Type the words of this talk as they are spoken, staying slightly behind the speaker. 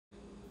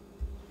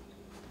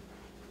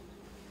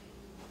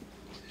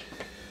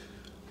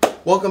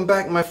Welcome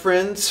back, my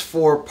friends,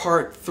 for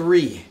part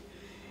 3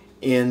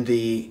 in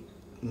the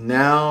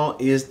Now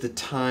is the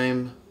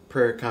Time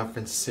Prayer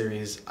Conference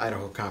Series,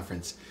 Idaho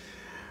Conference.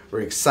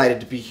 We're excited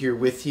to be here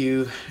with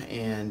you,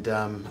 and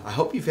I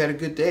hope you've had a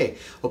good day.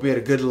 Hope you had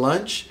a good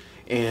lunch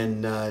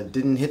and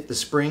didn't hit the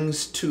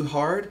springs too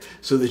hard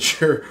so that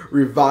you're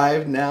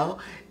revived now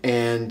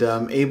and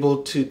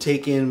able to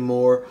take in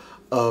more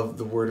of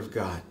the Word of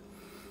God.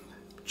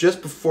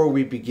 Just before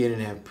we begin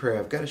and have prayer,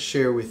 I've got to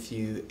share with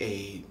you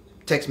a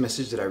text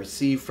message that I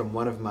received from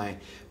one of my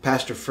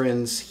pastor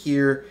friends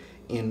here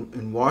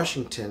in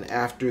Washington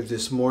after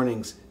this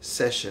morning's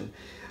session.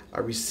 I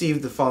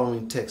received the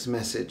following text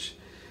message.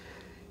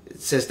 It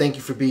says, "Thank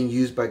you for being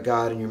used by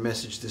God in your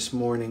message this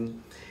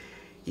morning.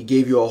 He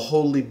gave you a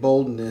holy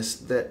boldness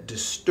that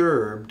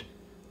disturbed,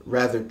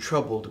 rather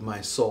troubled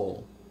my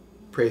soul.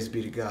 Praise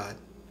be to God."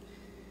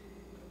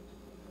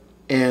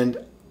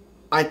 And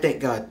I thank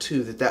God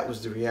too that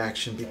was the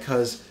reaction,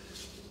 because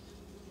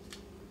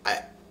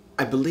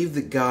I believe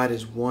that God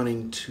is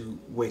wanting to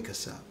wake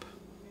us up.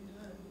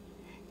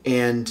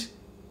 And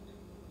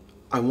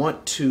I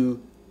want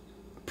to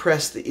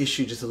press the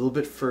issue just a little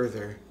bit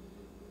further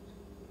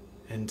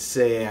and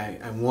say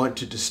I want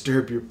to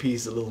disturb your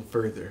peace a little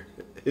further.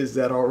 Is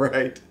that all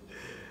right?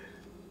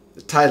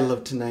 The title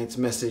of tonight's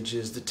message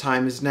is "The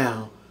Time is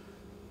Now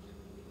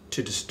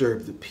to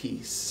Disturb the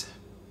Peace."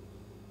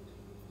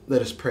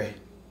 Let us pray.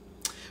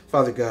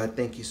 Father God,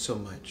 thank you so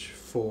much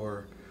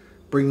for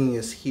bringing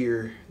us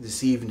here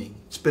this evening.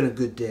 It's been a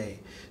good day.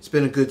 It's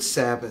been a good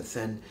Sabbath,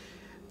 and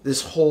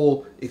this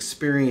whole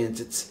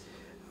experience,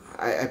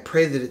 I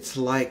pray that it's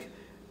like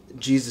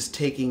Jesus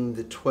taking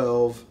the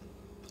 12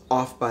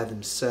 off by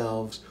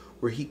themselves,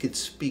 where he could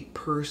speak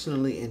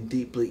personally and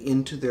deeply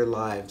into their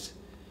lives,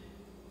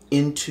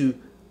 into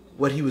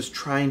what he was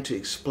trying to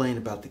explain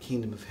about the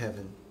kingdom of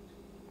heaven.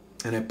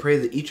 And I pray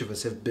that each of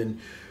us have been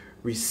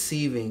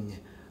receiving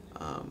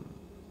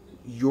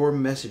your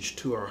message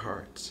to our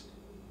hearts,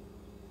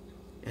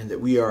 and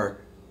that we are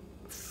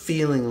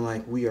feeling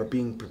like we are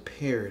being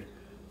prepared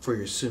for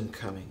your soon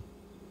coming.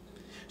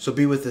 So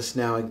be with us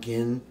now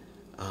again,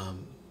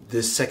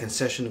 this second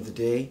session of the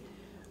day,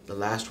 the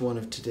last one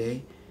of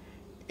today,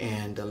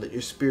 and let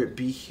your Spirit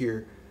be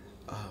here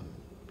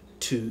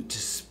to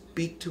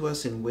speak to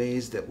us in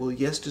ways that will,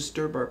 yes,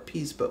 disturb our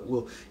peace, but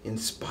will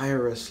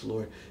inspire us,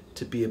 Lord,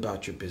 to be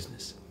about your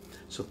business.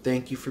 So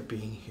thank you for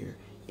being here.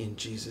 In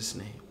Jesus'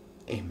 name,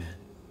 amen.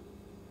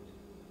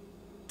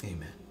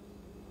 Amen.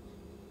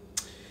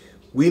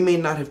 We may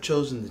not have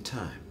chosen the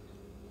time,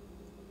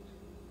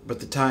 but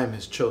the time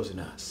has chosen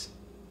us.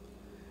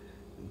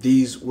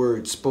 These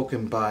words,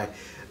 spoken by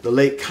the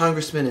late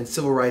Congressman and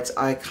civil rights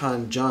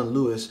icon John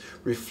Lewis,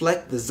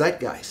 reflect the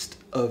zeitgeist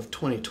of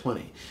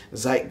 2020.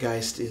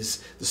 Zeitgeist is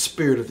the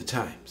spirit of the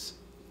times.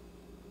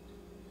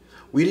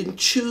 We didn't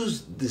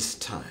choose this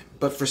time,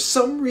 but for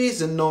some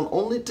reason known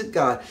only to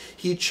God,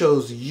 he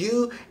chose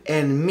you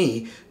and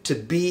me to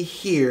be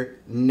here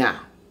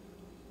now.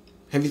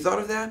 Have you thought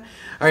of that?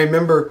 I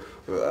remember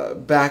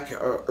back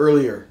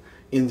earlier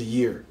in the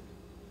year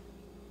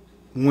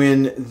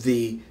when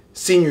the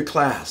senior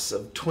class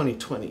of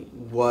 2020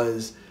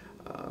 was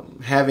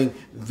having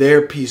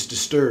their peace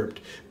disturbed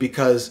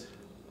because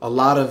a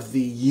lot of the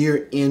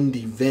year-end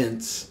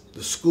events,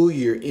 the school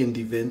year-end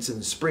events in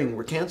the spring,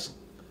 were canceled.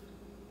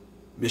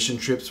 Mission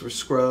trips were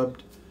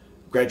scrubbed.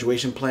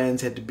 Graduation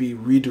plans had to be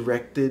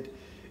redirected.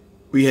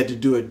 We had to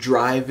do a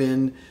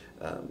drive-in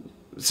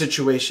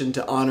situation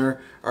to honor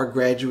our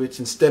graduates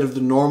instead of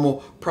the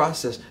normal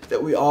process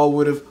that we all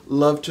would have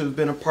loved to have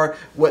been a part,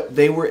 what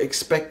they were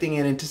expecting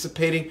and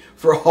anticipating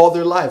for all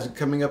their lives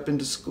coming up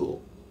into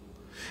school.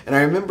 And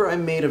I remember I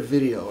made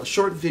a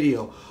short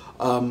video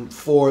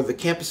for the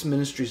campus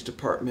ministries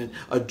department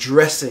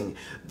addressing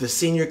the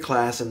senior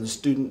class and the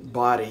student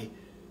body,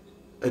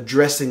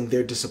 addressing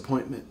their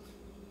disappointment.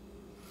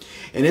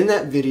 And in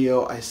that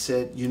video I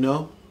said, you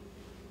know,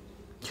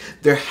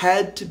 there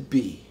had to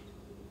be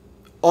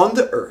on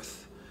the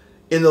earth,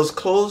 in those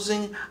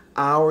closing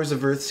hours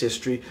of Earth's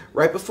history,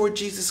 right before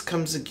Jesus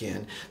comes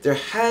again, there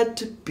had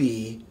to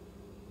be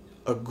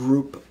a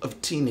group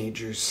of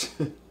teenagers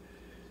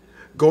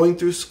going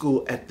through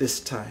school at this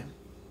time.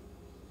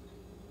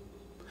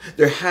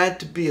 There had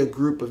to be a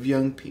group of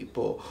young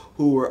people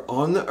who were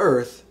on the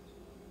earth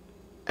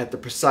at the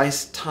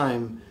precise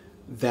time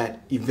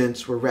that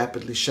events were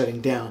rapidly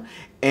shutting down.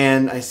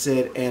 And I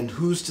said, and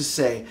who's to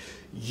say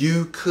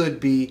you could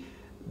be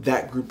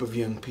that group of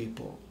young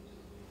people,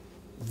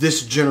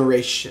 this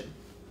generation,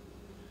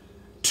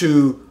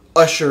 to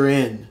usher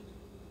in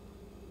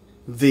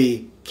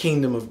the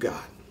kingdom of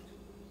God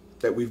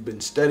that we've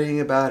been studying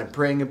about and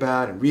praying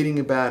about and reading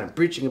about and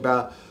preaching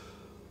about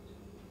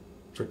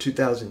for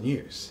 2,000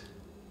 years.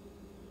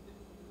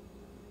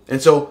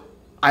 And so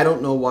I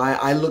don't know why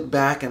I look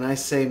back and I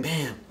say,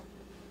 man,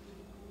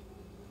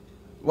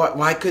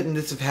 why couldn't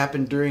this have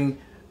happened during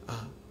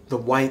the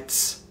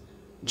Whites,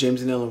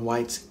 James and Ellen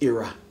White's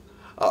era?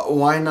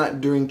 Why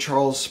not during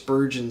Charles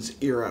Spurgeon's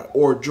era,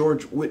 or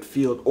George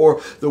Whitefield,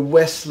 or the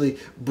Wesley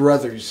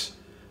brothers?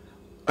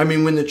 I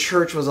mean, when the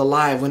church was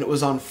alive, when it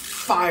was on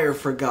fire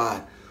for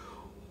God,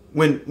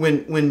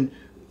 when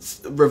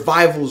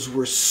revivals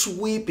were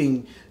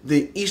sweeping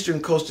the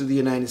eastern coast of the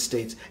United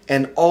States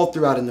and all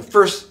throughout in the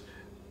first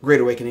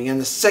Great Awakening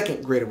and the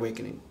second Great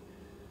Awakening.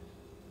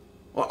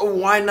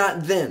 Why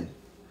not then?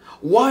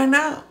 Why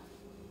now?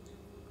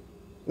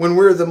 When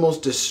we're the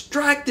most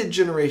distracted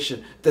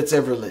generation that's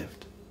ever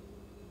lived.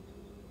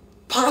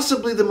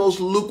 Possibly the most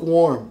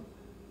lukewarm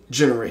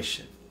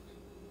generation.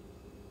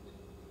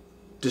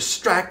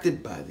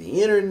 Distracted by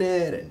the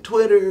internet and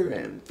Twitter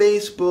and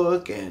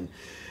Facebook and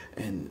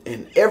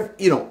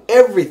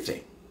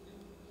everything.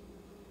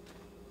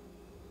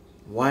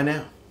 Why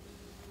now?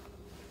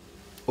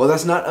 Well,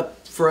 that's not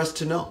up for us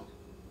to know.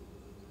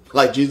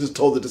 Like Jesus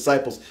told the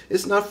disciples,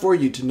 it's not for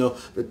you to know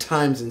the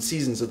times and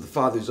seasons of the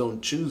Father's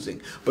own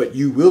choosing, but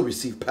you will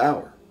receive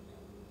power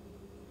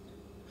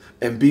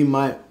and be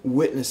my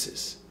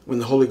witnesses when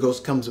the Holy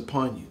Ghost comes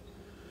upon you.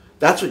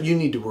 That's what you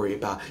need to worry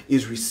about,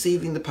 is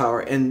receiving the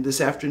power. And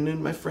this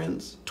afternoon, my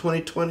friends,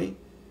 2020,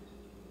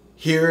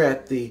 here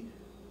at the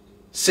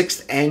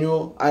 6th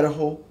Annual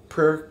Idaho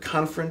Prayer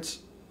Conference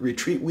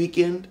Retreat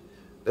Weekend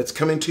that's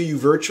coming to you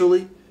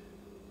virtually,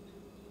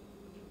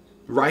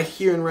 right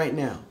here and right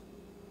now,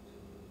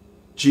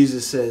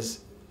 Jesus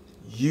says,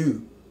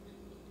 you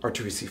are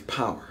to receive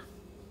power.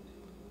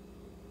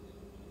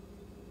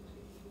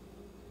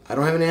 I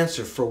don't have an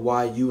answer for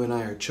why you and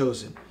I are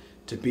chosen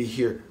to be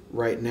here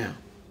right now.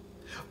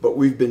 But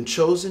we've been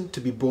chosen to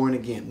be born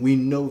again. We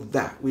know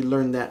that. We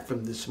learned that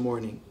from this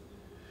morning.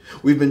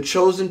 We've been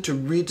chosen to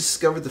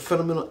rediscover the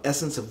fundamental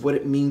essence of what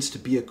it means to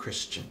be a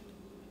Christian.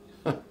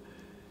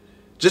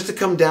 Just to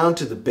come down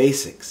to the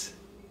basics.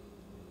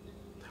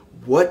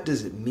 What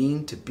does it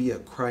mean to be a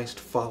Christ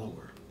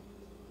follower?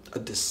 A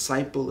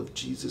disciple of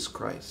Jesus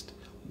Christ?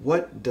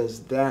 What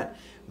does that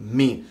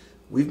mean?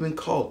 We've been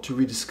called to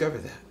rediscover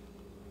that.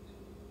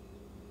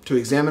 To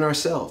examine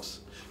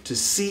ourselves. To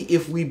see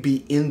if we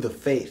be in the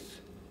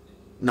faith.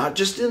 Not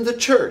just in the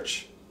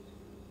church.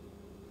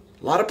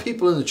 A lot of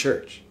people in the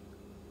church.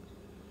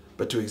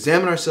 But to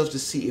examine ourselves to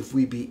see if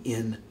we be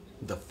in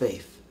the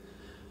faith.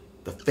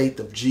 The faith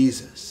of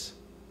Jesus.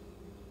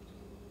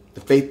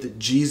 The faith that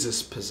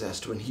Jesus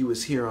possessed when he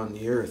was here on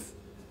the earth.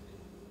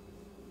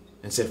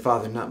 And said,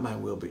 Father, not my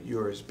will, but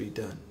yours be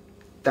done.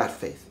 That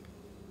faith.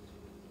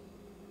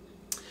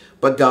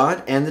 But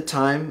God and the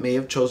time may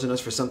have chosen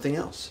us for something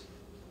else.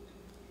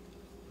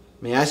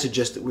 May I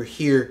suggest that we're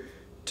here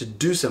to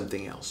do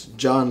something else.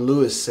 John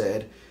Lewis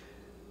said,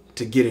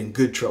 to get in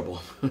good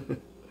trouble.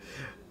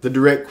 The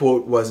direct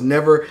quote was,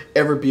 never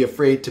ever be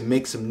afraid to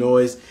make some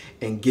noise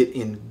and get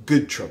in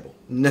good trouble,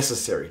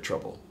 necessary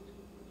trouble.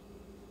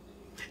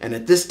 And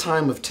at this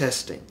time of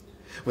testing,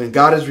 when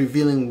God is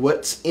revealing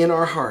what's in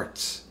our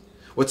hearts,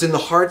 what's in the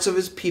hearts of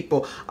his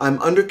people,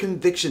 I'm under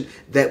conviction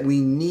that we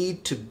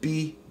need to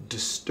be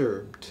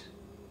disturbed.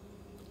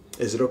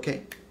 Is it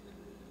okay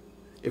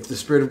if the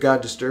Spirit of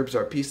God disturbs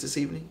our peace this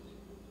evening?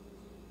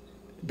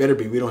 It better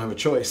be. We don't have a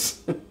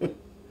choice.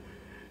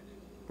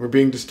 We're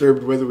being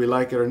disturbed whether we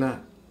like it or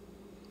not.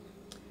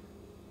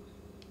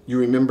 You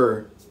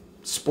remember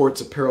sports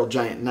apparel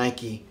giant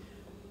Nike.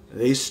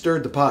 They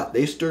stirred the pot.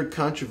 They stirred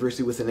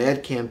controversy with an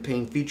ad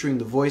campaign featuring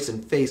the voice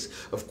and face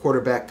of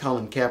quarterback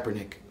Colin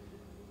Kaepernick,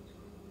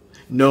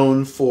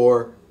 known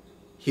for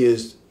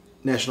his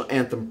national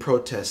anthem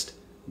protest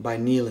by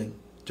kneeling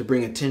to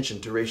bring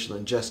attention to racial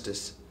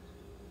injustice.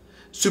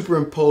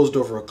 Superimposed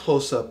over a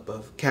close-up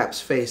of Cap's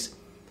face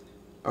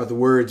are the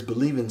words,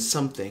 believe in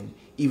something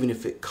even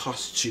if it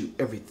costs you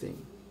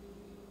everything.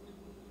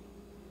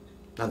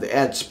 Now the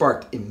ad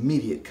sparked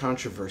immediate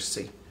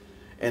controversy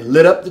and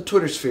lit up the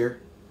Twitter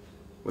sphere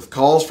with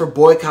calls for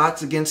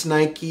boycotts against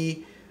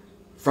Nike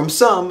from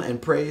some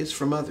and praise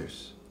from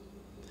others.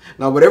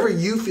 Now whatever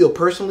you feel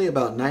personally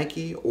about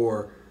Nike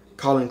or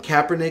Colin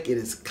Kaepernick, it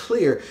is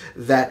clear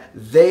that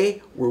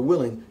they were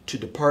willing to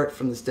depart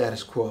from the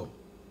status quo.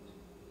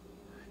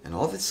 And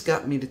all this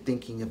got me to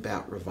thinking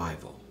about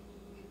revival.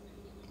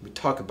 We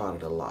talk about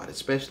it a lot,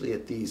 especially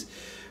at these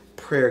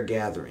prayer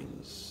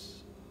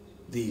gatherings,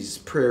 these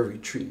prayer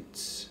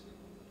retreats.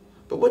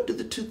 But what do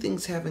the two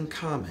things have in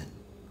common?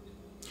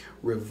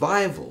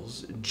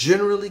 Revivals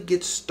generally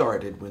get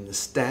started when the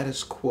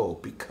status quo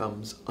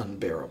becomes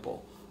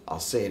unbearable. I'll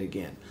say it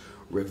again.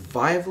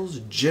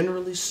 Revivals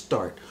generally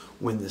start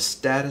when the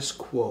status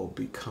quo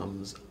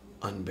becomes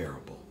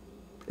unbearable.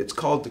 It's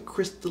called the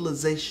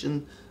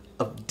crystallization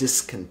of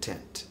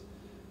discontent.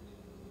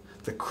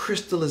 The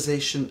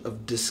crystallization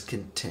of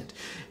discontent.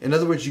 In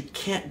other words, you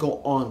can't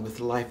go on with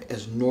life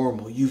as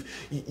normal.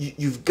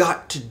 You've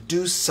got to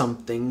do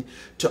something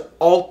to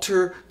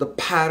alter the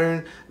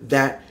pattern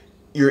that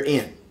you're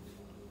in.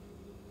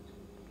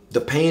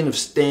 The pain of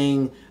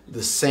staying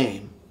the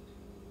same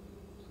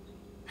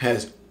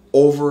has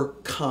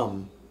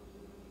overcome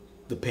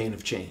the pain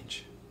of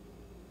change.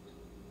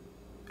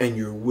 And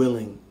you're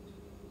willing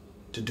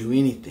to do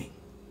anything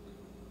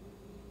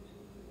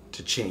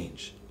to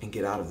change and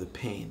get out of the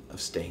pain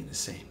of staying the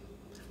same.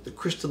 the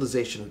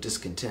crystallization of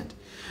discontent.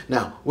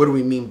 Now, what do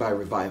we mean by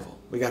revival?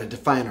 We got to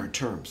define our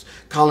terms.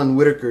 Colin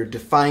Whitaker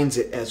defines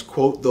it as,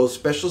 quote, those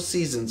special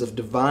seasons of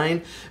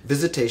divine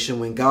visitation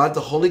when God,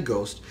 the Holy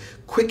Ghost,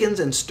 quickens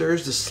and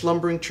stirs the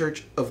slumbering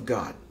church of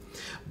God.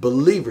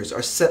 Believers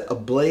are set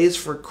ablaze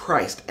for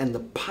Christ, and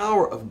the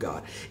power of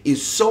God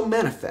is so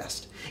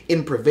manifest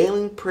in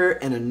prevailing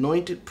prayer and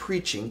anointed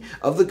preaching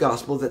of the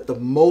gospel that the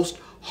most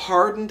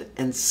hardened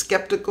and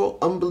skeptical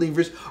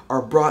unbelievers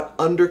are brought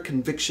under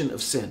conviction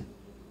of sin,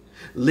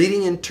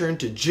 leading in turn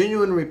to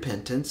genuine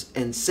repentance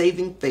and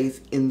saving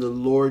faith in the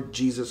Lord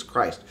Jesus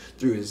Christ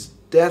through his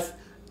death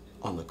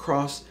on the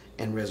cross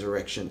and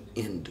resurrection,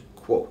 end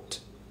quote.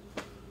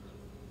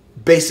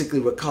 Basically,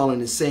 what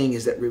Colin is saying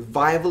is that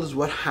revival is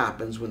what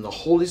happens when the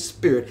Holy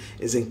Spirit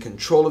is in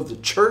control of the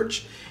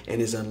church and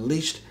is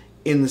unleashed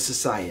in the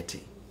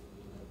society.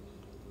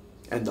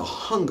 And the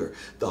hunger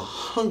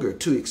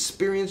to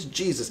experience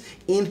Jesus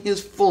in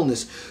his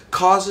fullness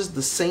causes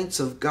the saints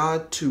of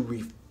God to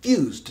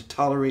refuse to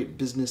tolerate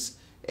business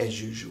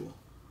as usual.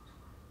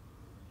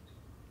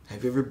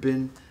 Have you ever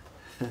been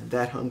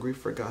that hungry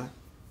for God?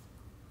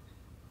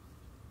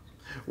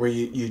 Where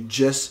you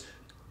just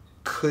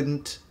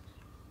couldn't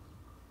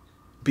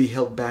be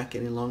held back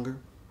any longer?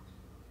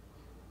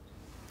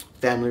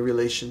 Family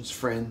relations,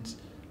 friends,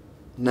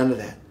 none of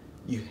that.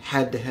 You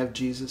had to have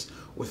Jesus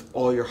with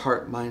all your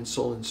heart, mind,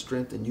 soul, and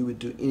strength, and you would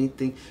do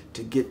anything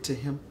to get to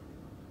him.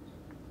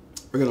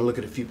 We're going to look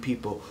at a few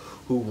people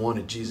who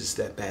wanted Jesus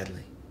that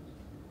badly.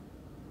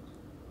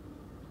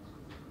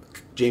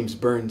 James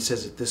Burns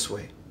says it this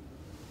way: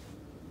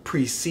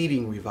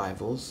 preceding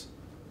revivals,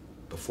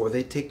 before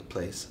they take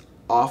place,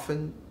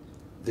 often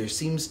there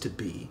seems to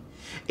be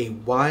a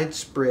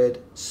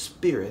widespread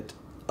spirit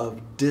of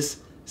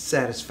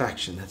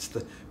dissatisfaction. That's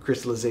the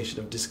crystallization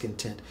of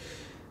discontent.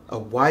 A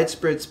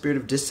widespread spirit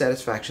of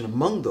dissatisfaction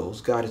among those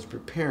God is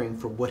preparing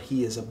for what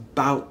he is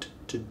about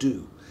to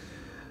do.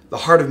 The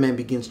heart of man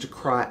begins to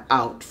cry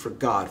out for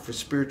God, for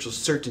spiritual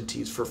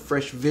certainties, for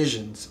fresh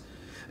visions.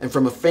 And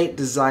from a faint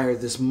desire,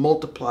 this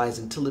multiplies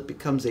until it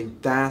becomes a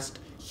vast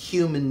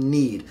human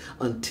need,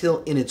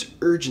 until in its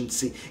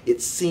urgency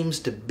it seems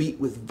to beat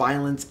with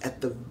violence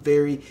at the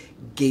very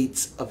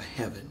gates of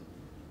heaven.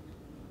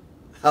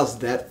 How's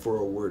that for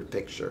a word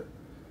picture?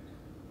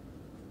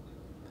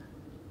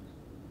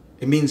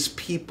 It means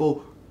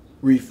people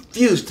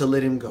refuse to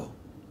let him go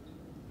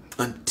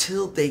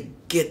until they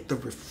get the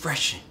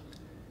refreshing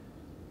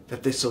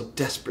that they so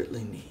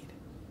desperately need.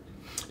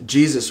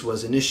 Jesus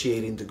was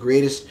initiating the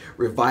greatest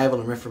revival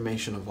and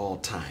reformation of all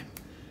time.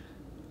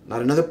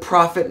 Not another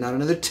prophet, not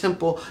another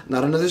temple,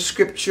 not another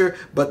scripture,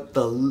 but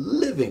the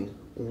living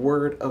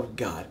Word of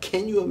God.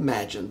 Can you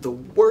imagine? The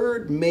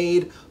Word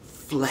made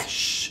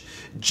flesh.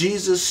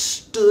 Jesus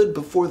stood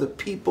before the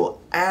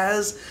people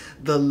as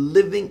the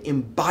living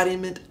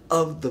embodiment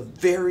of the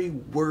very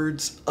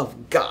words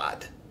of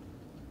God.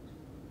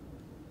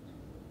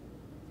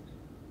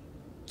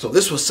 So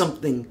this was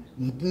something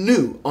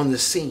new on the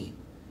scene.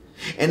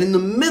 And in the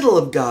middle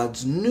of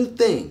God's new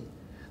thing,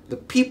 the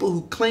people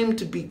who claimed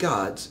to be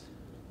God's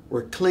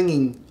were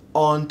clinging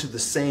on to the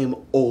same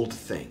old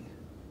thing.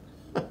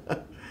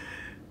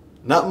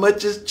 Not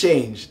much has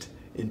changed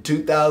in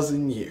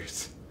 2,000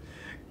 years.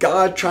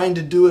 God trying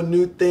to do a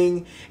new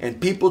thing and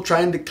people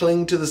trying to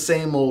cling to the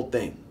same old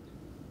thing.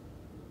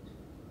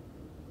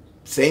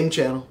 Same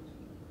channel,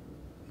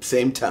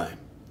 same time.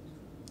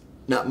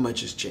 Not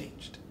much has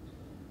changed.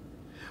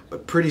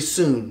 But pretty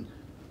soon,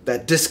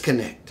 that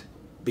disconnect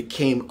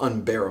became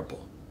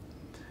unbearable.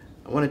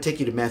 I want to take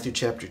you to Matthew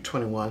chapter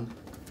 21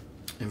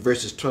 and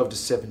verses 12 to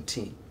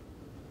 17.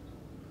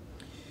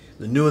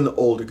 The new and the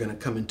old are going to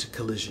come into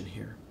collision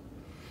here.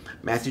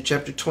 Matthew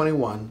chapter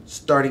 21,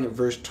 starting at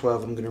verse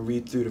 12, I'm going to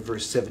read through to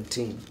verse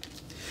 17.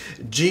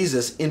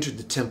 Jesus entered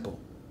the temple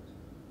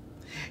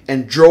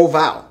and drove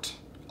out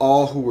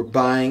all who were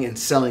buying and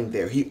selling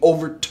there. He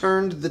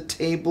overturned the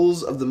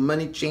tables of the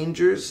money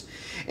changers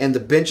and the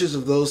benches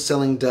of those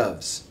selling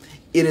doves.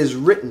 It is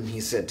written,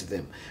 he said to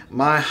them,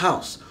 my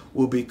house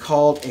will be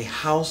called a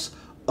house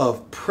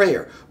of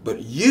prayer,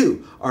 but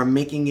you are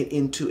making it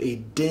into a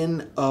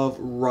den of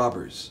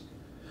robbers.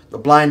 The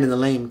blind and the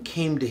lame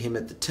came to him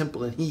at the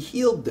temple, and he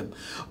healed them.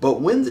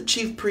 But when the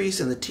chief priests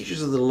and the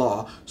teachers of the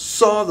law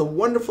saw the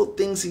wonderful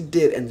things he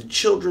did, and the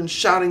children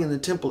shouting in the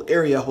temple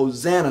area,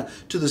 Hosanna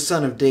to the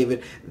Son of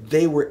David,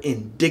 they were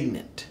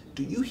indignant.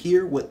 Do you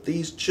hear what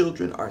these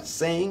children are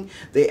saying?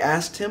 They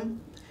asked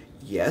him.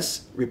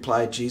 Yes,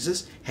 replied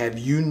Jesus. Have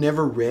you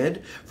never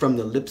read, from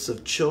the lips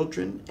of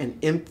children and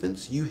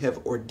infants you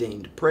have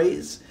ordained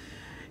praise?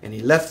 And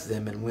he left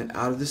them and went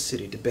out of the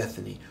city to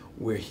Bethany,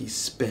 where he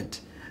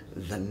spent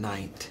the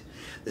night.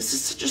 This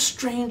is such a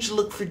strange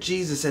look for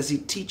Jesus as he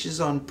teaches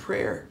on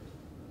prayer.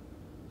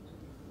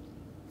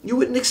 You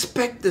wouldn't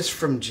expect this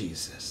from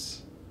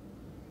Jesus.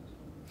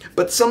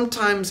 But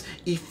sometimes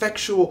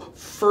effectual,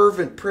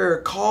 fervent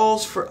prayer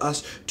calls for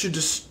us to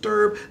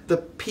disturb the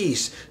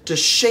peace, to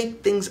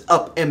shake things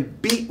up and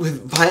beat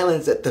with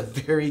violence at the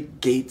very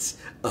gates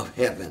of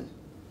heaven.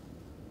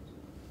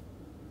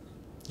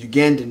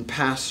 Ugandan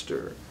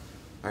pastor.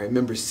 I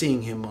remember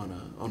seeing him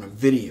on a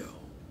video.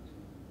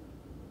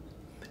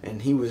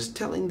 And he was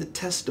telling the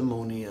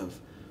testimony of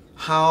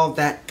how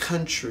that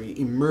country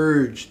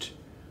emerged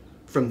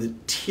from the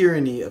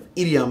tyranny of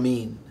Idi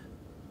Amin,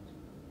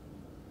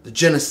 the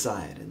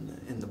genocide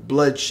and the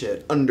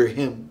bloodshed under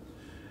him.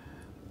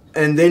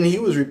 And then he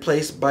was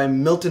replaced by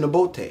Milton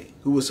Obote,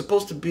 who was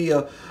supposed to be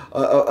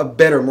a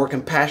better, more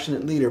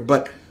compassionate leader,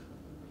 but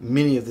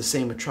many of the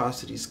same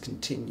atrocities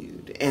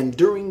continued. And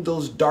during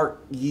those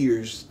dark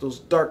years, those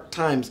dark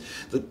times,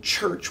 the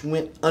church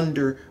went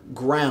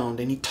underground.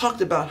 And he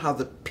talked about how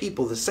the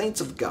people, the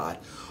saints of God,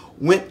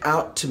 went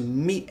out to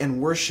meet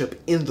and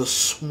worship in the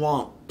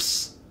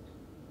swamps,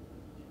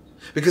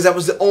 because that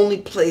was the only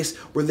place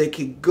where they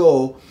could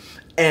go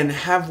and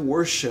have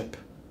worship.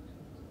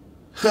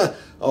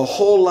 A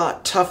whole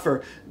lot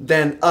tougher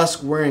than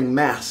us wearing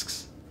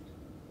masks.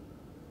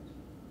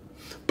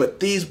 But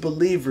these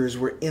believers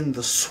were in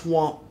the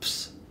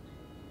swamps,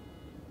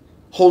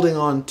 holding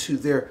on to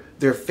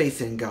their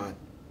faith in God.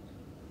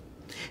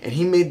 And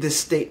he made this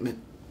statement,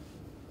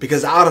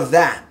 because out of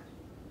that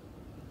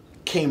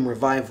came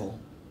revival.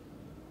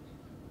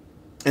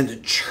 And the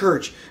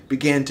church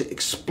began to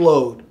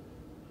explode.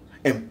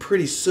 And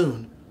pretty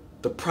soon,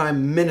 the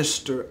Prime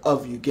Minister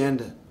of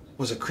Uganda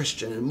was a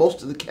Christian, and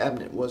most of the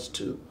cabinet was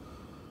too.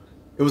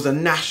 It was a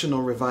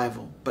national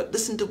revival. But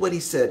listen to what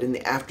he said in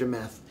the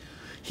aftermath.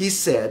 He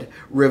said,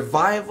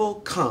 revival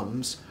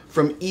comes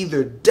from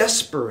either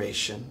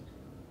desperation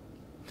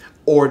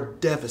or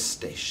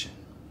devastation.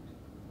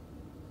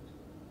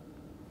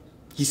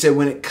 He said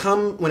when it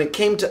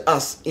came to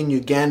us in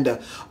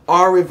Uganda,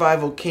 our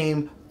revival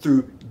came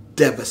through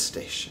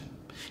devastation.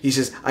 He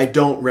says, I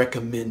don't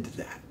recommend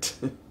that.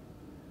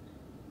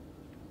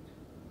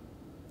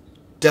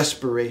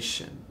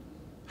 Desperation,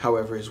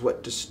 however, is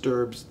what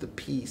disturbs the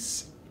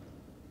peace.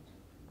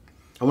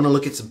 I want to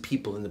look at some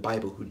people in the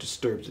Bible who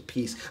disturbed the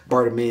peace.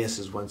 Bartimaeus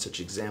is one such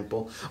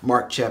example.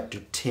 Mark chapter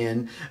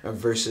 10,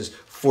 verses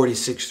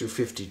 46 through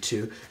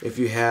 52. If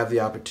you have the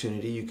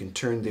opportunity, you can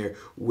turn there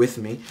with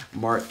me.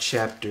 Mark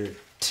chapter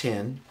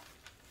 10,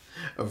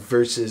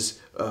 verses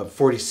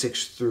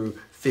 46 through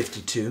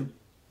 52.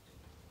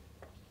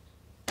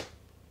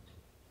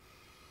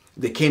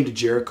 They came to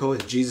Jericho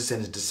as Jesus and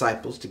his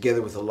disciples,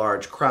 together with a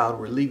large crowd,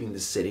 were leaving the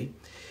city.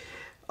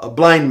 A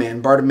blind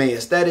man,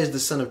 Bartimaeus, that is the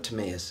son of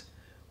Timaeus,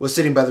 was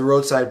sitting by the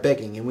roadside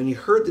begging. And when he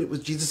heard that it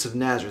was Jesus of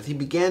Nazareth, he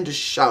began to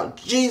shout,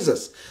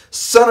 Jesus,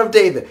 Son of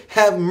David,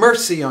 have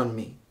mercy on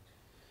me.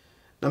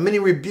 Now many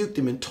rebuked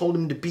him and told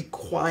him to be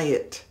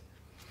quiet.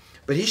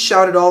 But he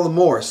shouted all the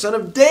more, Son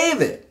of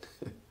David,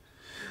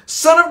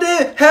 Son of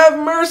David, have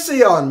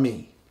mercy on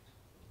me.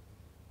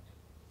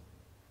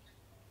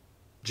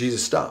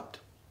 Jesus stopped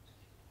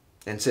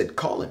and said,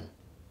 call him.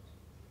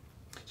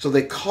 So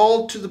they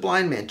called to the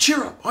blind man,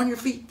 cheer up, on your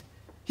feet.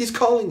 He's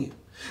calling you.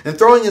 And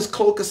throwing his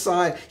cloak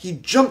aside, he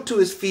jumped to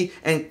his feet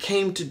and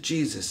came to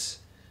Jesus.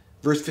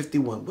 Verse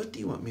 51, what do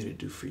you want me to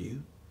do for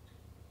you?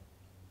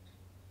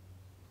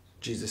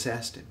 Jesus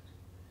asked him.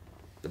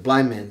 The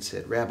blind man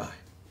said, Rabbi,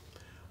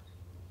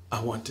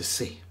 I want to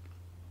see.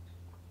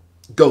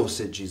 Go,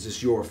 said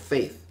Jesus, your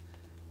faith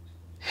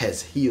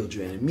has healed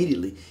you. And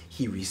immediately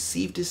he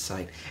received his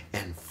sight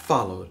and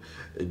followed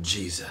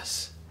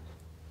Jesus.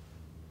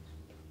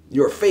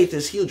 Your faith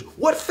has healed you.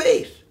 What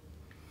faith?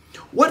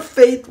 What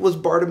faith was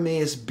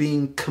Bartimaeus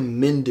being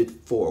commended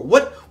for?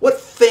 What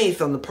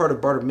faith on the part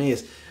of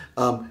Bartimaeus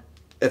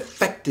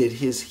affected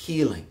his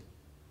healing?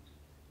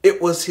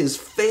 It was his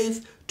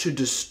faith to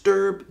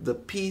disturb the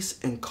peace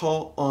and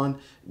call on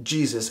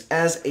Jesus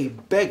as a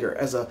beggar,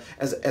 as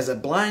a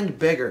blind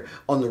beggar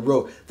on the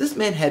road. This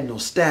man had no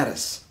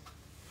status.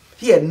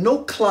 He had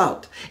no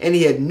clout, and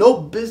he had no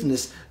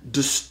business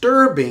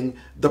disturbing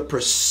the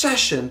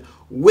procession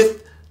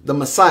with the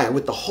Messiah,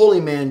 with the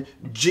holy man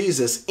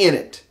Jesus in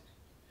it.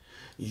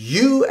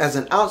 You, as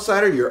an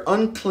outsider, you're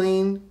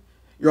unclean,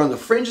 you're on the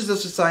fringes of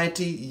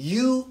society,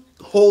 you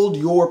hold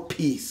your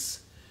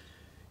peace.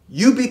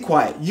 You be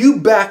quiet,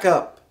 you back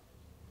up.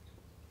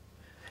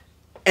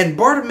 And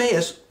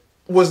Bartimaeus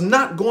was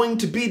not going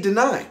to be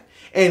denied.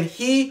 And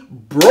he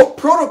broke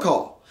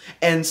protocol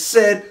and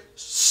said,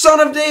 Son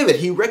of David.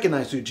 He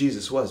recognized who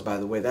Jesus was, by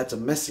the way. That's a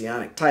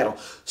messianic title.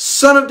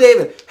 Son of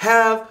David,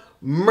 have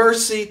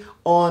mercy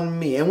on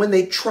me. And when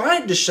they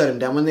tried to shut him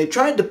down, when they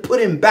tried to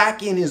put him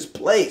back in his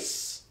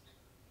place,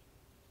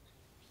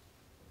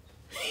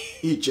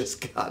 he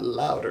just got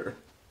louder.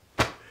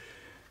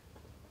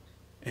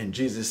 And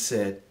Jesus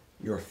said,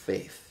 your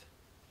faith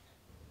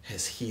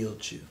has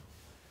healed you.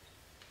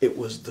 It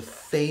was the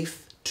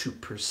faith to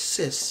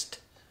persist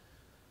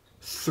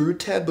through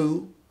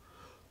taboo,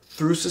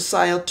 through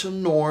societal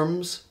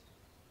norms,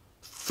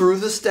 through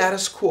the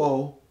status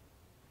quo.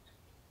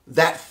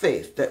 That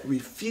faith that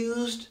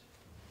refused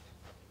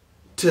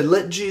to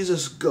let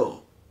Jesus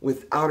go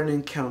without an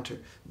encounter,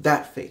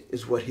 that faith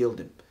is what healed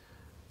him.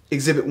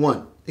 Exhibit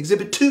 1.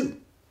 Exhibit 2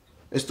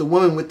 is the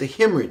woman with the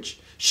hemorrhage.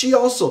 She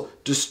also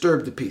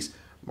disturbed the peace.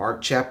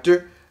 Mark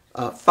chapter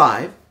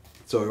 5.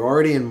 So we're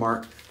already in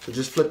Mark. So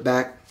just flip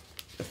back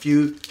a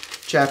few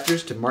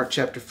chapters to Mark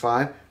chapter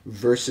 5,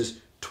 verses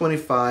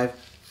 25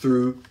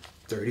 through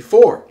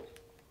 34.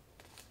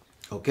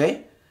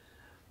 Okay?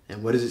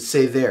 And what does it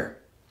say there?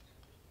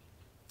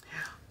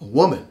 A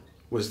woman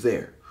was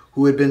there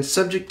who had been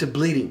subject to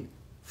bleeding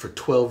for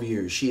 12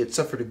 years. She had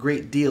suffered a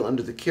great deal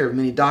under the care of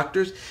many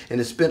doctors and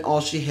had spent all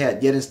she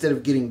had. Yet instead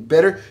of getting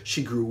better,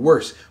 she grew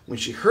worse. When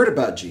she heard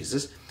about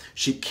Jesus,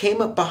 she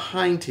came up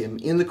behind him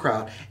in the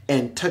crowd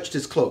and touched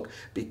his cloak,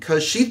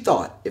 because she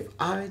thought, if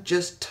I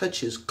just touch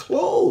his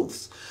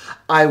clothes,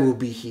 I will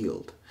be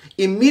healed.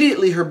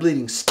 Immediately her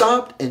bleeding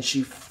stopped, and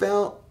she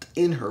felt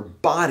in her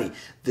body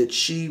that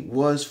she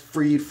was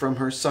freed from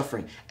her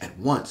suffering. At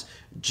once,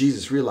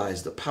 Jesus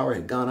realized the power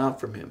had gone out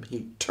from him.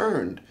 He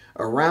turned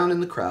around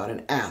in the crowd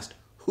and asked,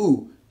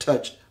 "Who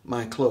touched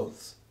my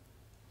clothes?"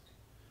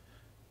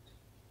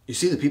 You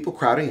see the people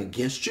crowding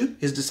against you?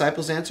 His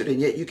disciples answered, and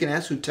yet you can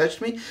ask, "Who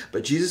touched me?"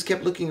 But Jesus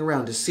kept looking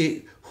around to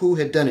see who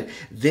had done it.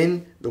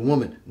 Then the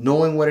woman,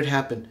 knowing what had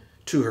happened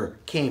to her,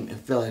 came and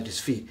fell at his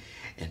feet,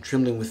 and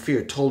trembling with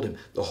fear, told him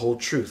the whole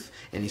truth.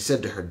 And he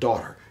said to her,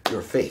 "Daughter,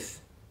 your faith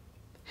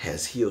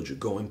has healed you.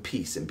 Go in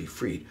peace and be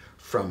freed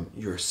from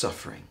your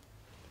suffering."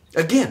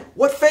 Again,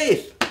 what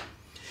faith?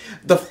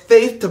 The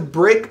faith to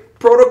break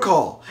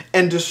protocol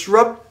and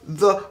disrupt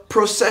the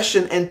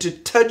procession and to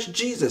touch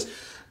Jesus.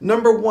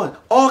 Number one,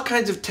 all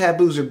kinds of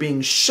taboos are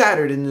being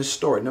shattered in this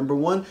story. Number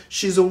one,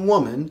 she's a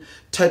woman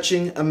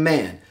touching a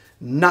man.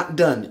 Not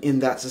done in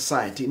that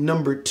society.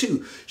 Number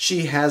two,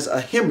 she has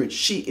a hemorrhage.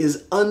 She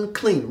is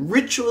unclean,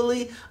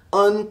 ritually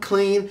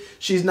unclean.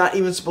 She's not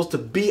even supposed to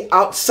be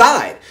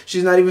outside.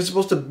 She's not even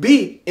supposed to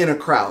be in a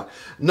crowd.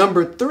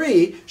 Number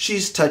three,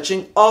 she's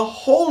touching a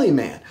holy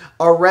man,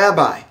 a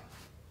rabbi.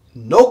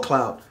 No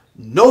clout,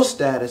 no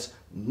status,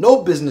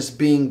 no business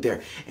being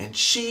there. And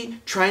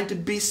she, trying to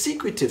be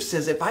secretive,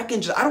 says, if I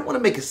can just, I don't want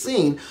to make a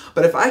scene,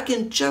 but if I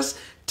can just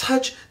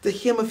touch the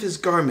hem of his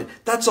garment,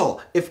 that's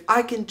all. If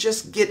I can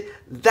just get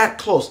that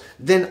close,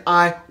 then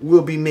I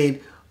will be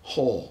made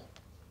whole.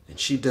 And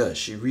she does.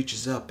 She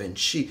reaches up and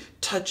she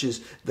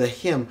touches the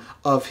hem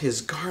of his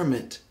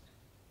garment.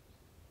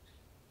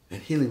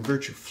 And healing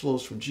virtue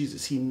flows from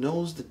Jesus. He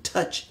knows the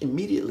touch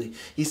immediately.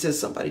 He says,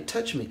 somebody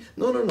touch me.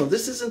 No, no, no.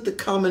 This isn't the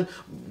common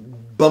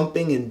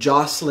bumping and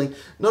jostling.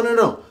 No, no,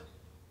 no.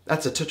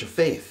 That's a touch of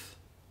faith.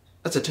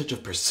 That's a touch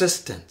of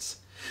persistence.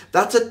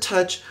 That's a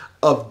touch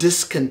of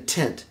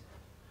discontent.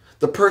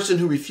 The person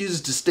who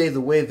refuses to stay the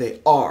way they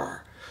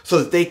are so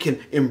that they can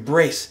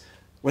embrace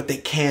what they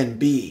can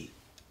be.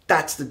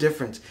 That's the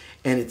difference.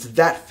 And it's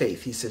that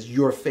faith. He says,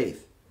 your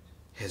faith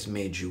has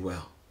made you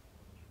well.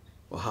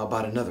 Well, how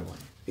about another one?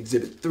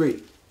 Exhibit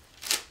 3.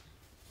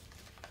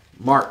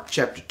 Mark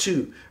chapter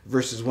 2,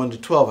 verses 1 to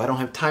 12. I don't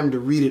have time to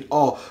read it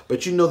all,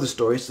 but you know the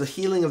story. It's the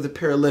healing of the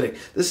paralytic.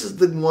 This is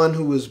the one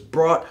who was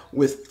brought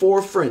with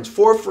 4 friends.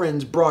 4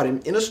 friends brought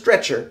him in a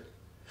stretcher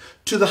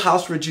to the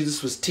house where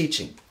Jesus was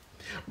teaching.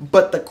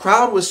 But the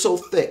crowd was so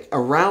thick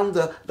around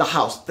the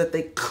house that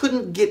they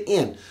couldn't get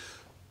in.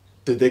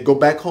 Did they go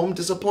back home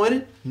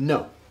disappointed?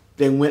 No.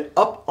 They went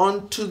up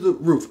onto the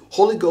roof,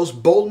 Holy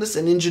Ghost boldness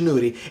and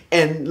ingenuity,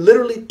 and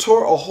literally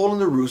tore a hole in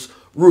the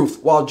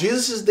roof. While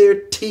Jesus is there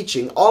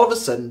teaching, all of a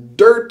sudden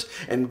dirt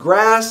and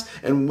grass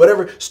and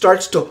whatever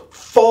starts to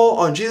fall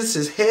on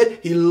Jesus' head.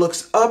 He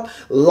looks up,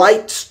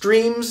 light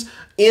streams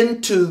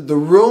into the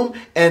room,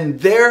 and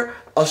there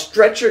a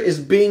stretcher is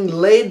being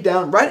laid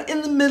down right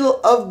in the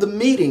middle of the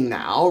meeting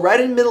now, right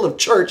in the middle of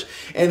church.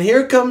 And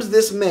here comes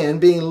this man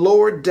being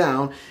lowered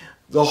down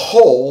the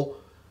hole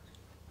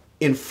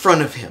in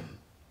front of him.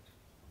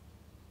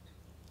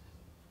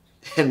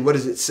 And what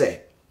does it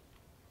say?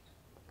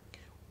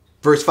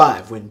 Verse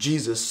 5, when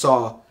Jesus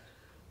saw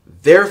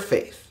their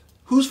faith.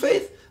 Whose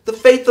faith? The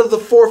faith of the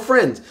 4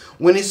 friends.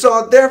 When he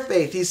saw their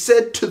faith, he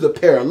said to the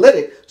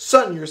paralytic,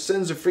 "Son, your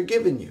sins are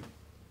forgiven you."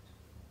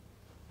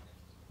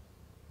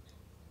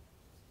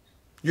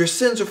 Your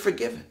sins are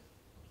forgiven.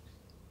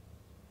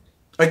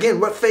 Again,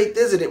 what faith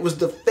is it? It was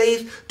the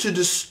faith to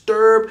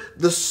disturb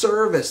the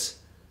service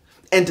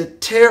and to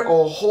tear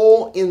a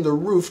hole in the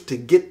roof to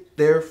get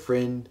their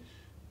friend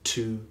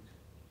to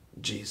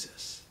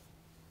Jesus.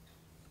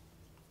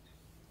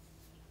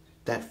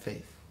 That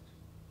faith.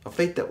 A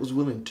faith that was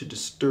willing to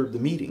disturb the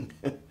meeting,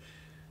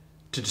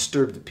 to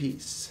disturb the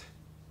peace.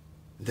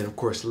 And then, of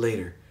course,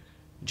 later,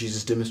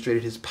 Jesus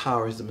demonstrated his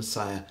power as the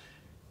Messiah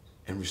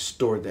and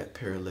restored that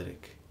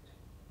paralytic.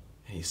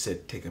 And he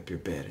said, take up your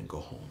bed and go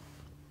home.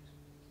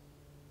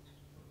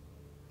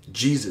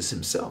 Jesus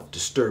himself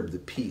disturbed the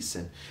peace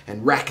and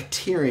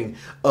racketeering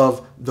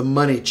of the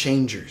money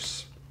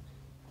changers.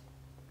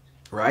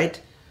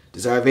 Right?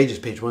 Desire of Ages,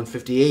 page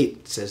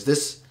 158, says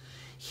this: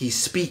 he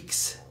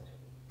speaks,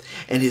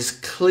 and his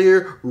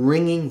clear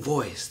ringing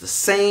voice, the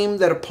same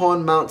that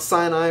upon Mount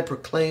Sinai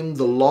proclaimed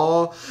the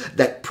law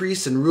that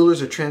priests and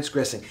rulers are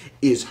transgressing,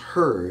 is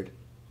heard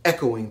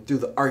echoing through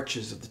the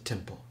arches of the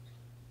temple.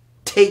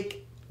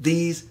 Take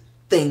these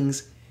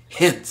things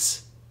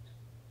hence.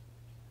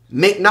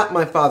 Make not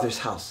my Father's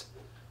house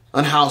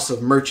an house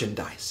of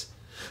merchandise.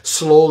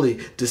 Slowly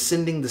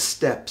descending the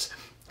steps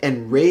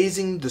and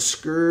raising the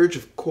scourge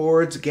of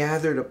cords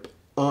gathered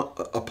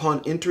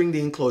upon entering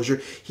the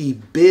enclosure, he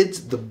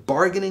bids the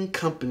bargaining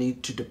company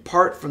to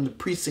depart from the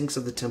precincts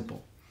of the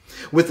temple.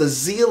 With a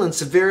zeal and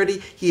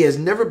severity he has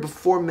never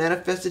before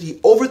manifested, he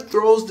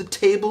overthrows the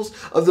tables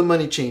of the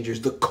money changers.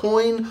 The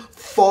coin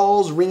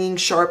falls ringing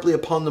sharply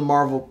upon the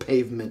marble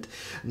pavement.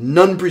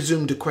 None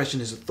presume to question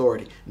his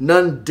authority.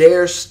 None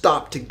dare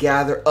stop to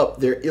gather up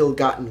their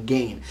ill-gotten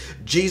gain.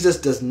 Jesus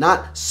does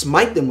not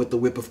smite them with the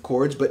whip of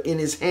cords, but in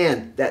his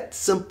hand that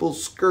simple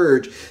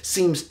scourge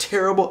seems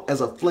terrible as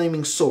a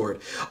flaming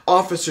sword.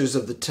 Officers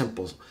of the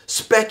temple,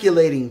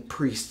 speculating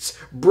priests,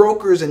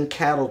 brokers and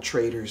cattle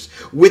traders,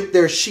 with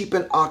their sheep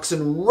and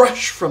oxen,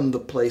 rush from the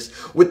place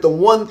with the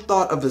one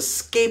thought of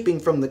escaping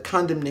from the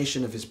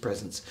condemnation of his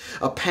presence.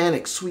 A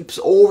panic sweeps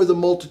over the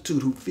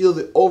multitude who feel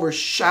the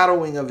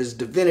overshadowing of his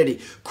divinity.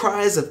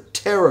 Cries of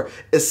terror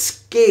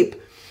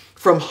escape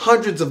from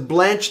hundreds of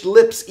blanched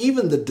lips.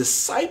 Even the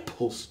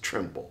disciples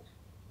tremble.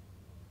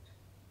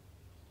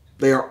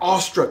 They are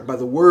awestruck by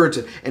the words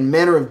and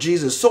manner of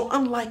Jesus, so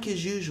unlike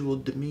his usual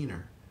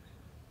demeanor.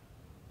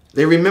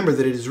 They remember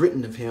that it is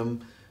written of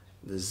him,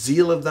 "The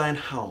zeal of thine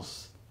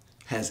house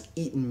has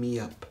eaten me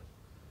up."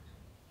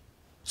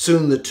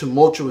 Soon the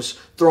tumultuous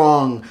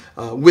throng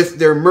with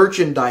their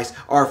merchandise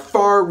are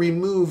far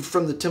removed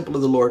from the temple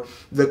of the Lord.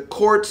 The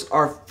courts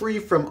are free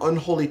from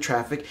unholy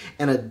traffic,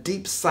 and a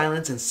deep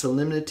silence and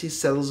solemnity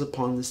settles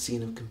upon the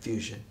scene of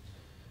confusion.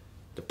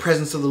 The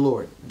presence of the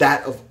Lord,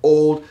 that of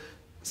old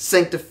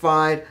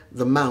sanctified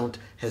the mount,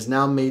 has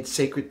now made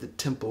sacred the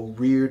temple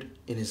reared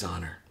in his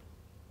honor.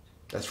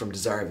 That's from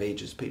Desire of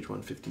Ages, page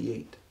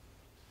 158.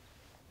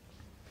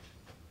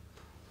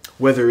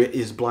 Whether it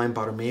is blind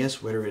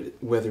Bartimaeus, whether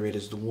it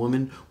is the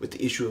woman with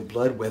the issue of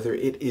blood, whether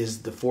it is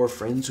the four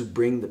friends who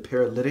bring the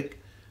paralytic,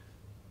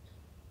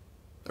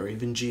 or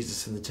even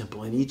Jesus in the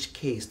temple, in each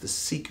case, the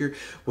seeker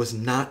was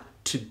not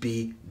to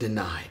be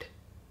denied.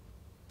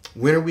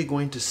 When are we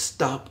going to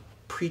stop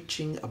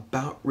preaching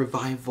about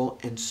revival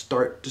and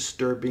start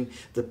disturbing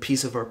the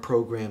peace of our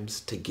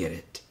programs to get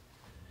it?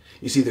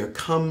 You see, there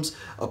comes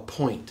a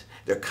point,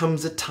 there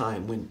comes a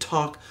time when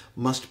talk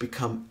must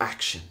become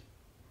action.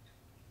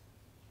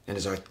 And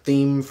as our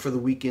theme for the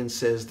weekend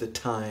says, the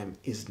time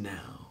is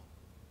now.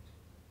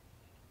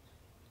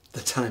 The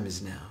time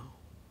is now.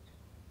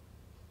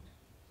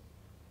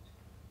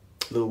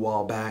 A little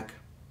while back,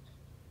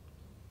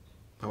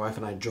 my wife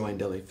and I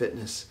joined LA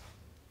Fitness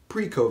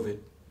pre-COVID.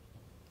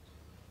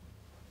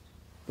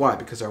 Why?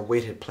 Because our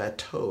weight had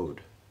plateaued.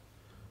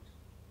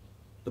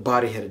 The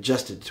body had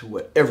adjusted to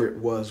whatever it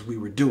was we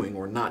were doing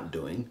or not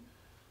doing.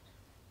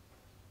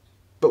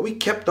 But we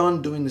kept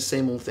on doing the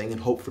same old thing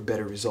and hoped for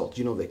better results.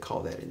 You know, they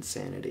call that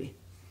insanity.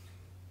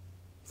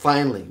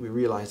 Finally, we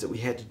realized that we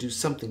had to do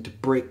something to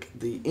break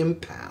the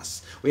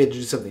impasse. We had to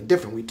do something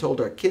different. We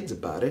told our kids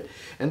about it,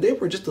 and they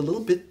were just a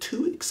little bit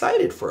too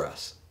excited for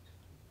us.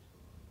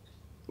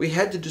 We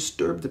had to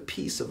disturb the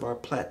peace of our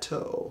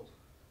plateau.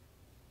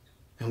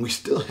 And we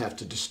still have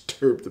to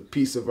disturb the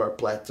peace of our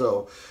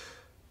plateau.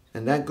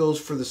 And that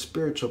goes for the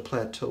spiritual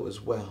plateau as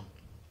well.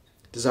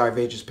 Desire of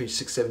Ages, page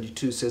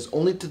 672 says,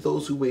 "Only to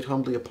those who wait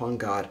humbly upon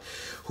God,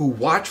 who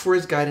watch for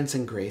his guidance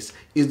and grace,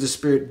 is the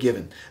Spirit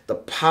given. The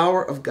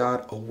power of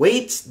God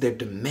awaits their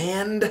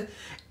demand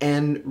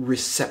and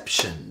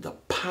reception." The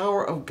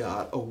power of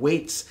God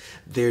awaits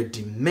their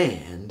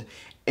demand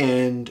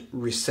and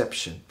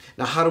reception.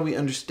 Now, how do we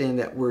understand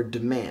that word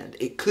demand?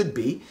 It could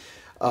be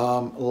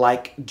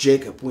like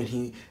Jacob when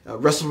he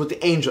wrestled with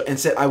the angel and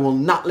said, "I will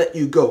not let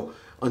you go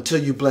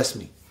until you bless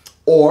me."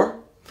 Or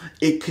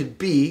it could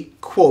be,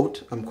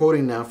 quote, I'm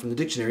quoting now from the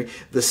dictionary,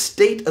 the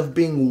state of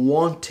being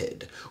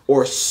wanted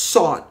or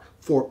sought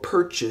for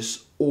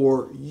purchase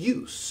or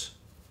use.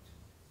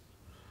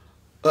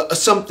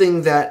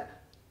 Something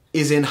that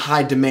is in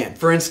high demand.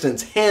 For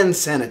instance, hand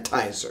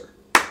sanitizer.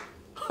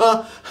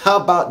 How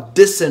about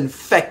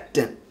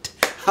disinfectant?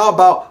 How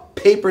about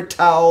paper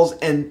towels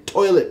and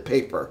toilet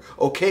paper?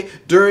 Okay,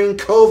 during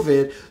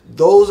COVID,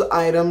 those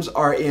items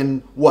are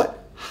in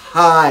what?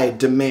 High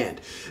demand.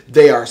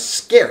 They are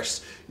scarce.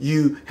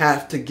 You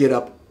have to get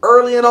up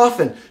early and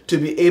often to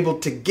be able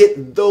to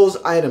get those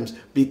items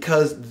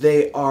because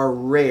they are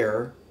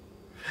rare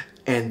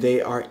and they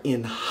are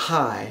in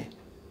high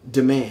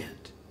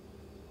demand.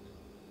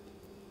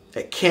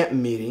 At camp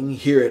meeting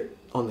here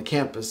on the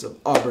campus of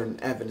Auburn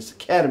Adventist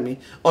Academy,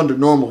 under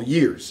normal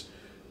years,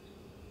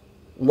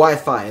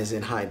 Wi-Fi is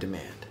in high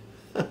demand.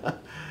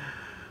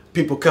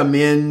 People come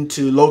in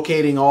to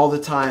locating all the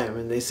time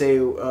and they say,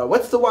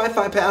 "What's the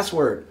Wi-Fi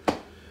password?"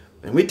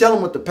 And we tell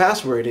them what the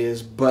password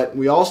is, but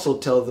we also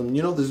tell them,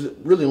 you know, there's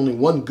really only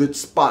one good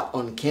spot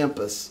on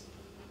campus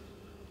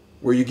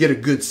where you get a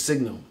good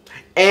signal.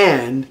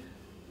 And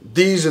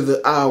these are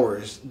the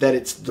hours that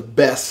it's the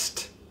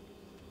best.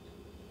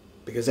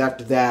 Because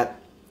after that,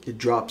 it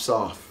drops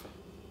off.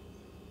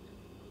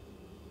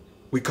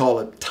 We call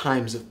it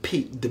times of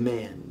peak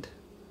demand.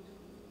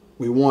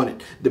 We want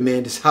it.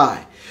 Demand is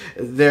high.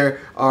 There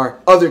are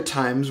other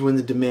times when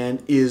the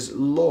demand is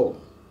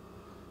low.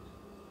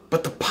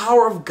 But the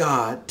power of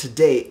God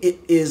today, it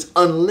is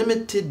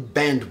unlimited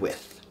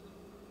bandwidth.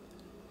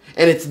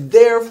 And it's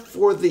there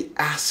for the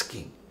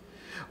asking.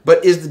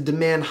 But is the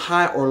demand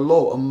high or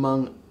low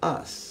among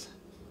us?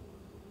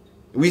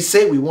 We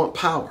say we want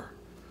power,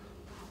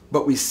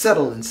 but we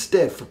settle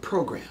instead for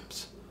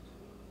programs.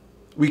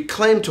 We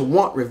claim to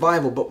want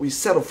revival, but we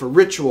settle for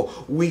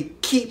ritual. We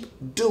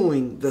keep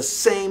doing the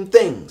same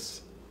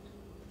things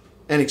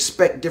and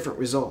expect different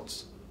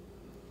results.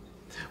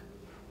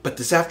 But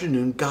this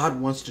afternoon, God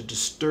wants to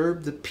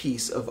disturb the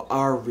peace of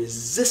our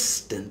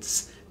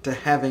resistance to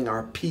having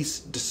our peace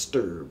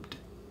disturbed.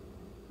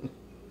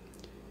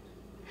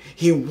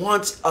 He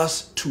wants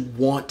us to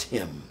want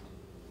Him,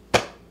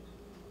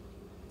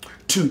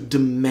 to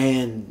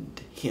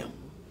demand Him,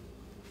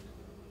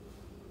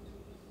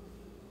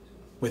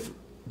 with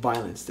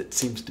violence that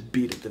seems to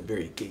beat at the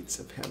very gates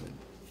of heaven.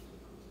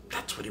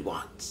 That's what He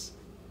wants.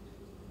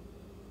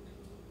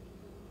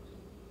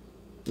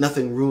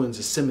 Nothing ruins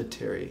a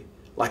cemetery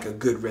like a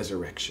good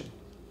resurrection.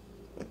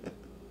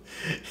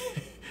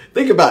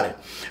 Think about it.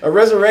 A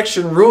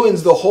resurrection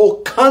ruins the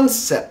whole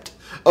concept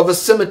of a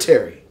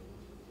cemetery.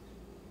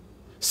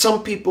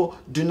 Some people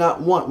do not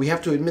want, we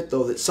have to admit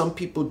though, that some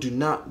people do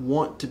not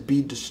want to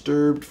be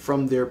disturbed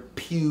from their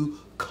pew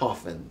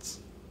coffins.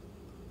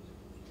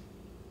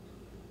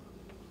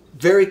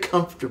 Very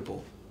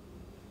comfortable,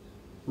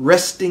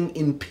 resting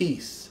in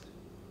peace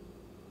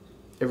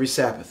every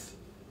Sabbath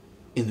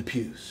in the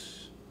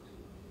pews,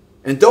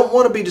 and don't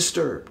want to be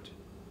disturbed.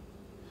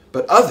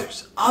 But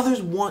others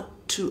want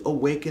to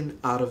awaken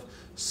out of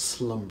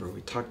slumber.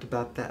 We talked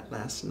about that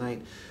last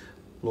night.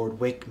 Lord,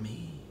 wake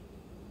me.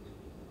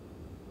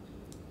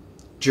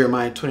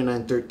 Jeremiah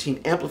 29:13,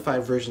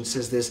 Amplified Version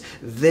says this,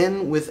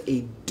 "Then with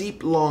a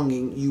deep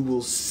longing you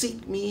will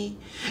seek me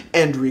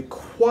and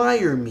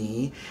require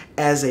me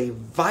as a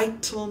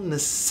vital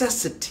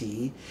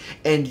necessity,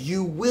 and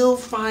you will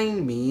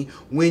find me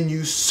when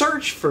you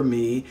search for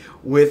me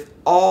with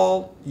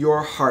all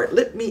your heart."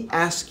 Let me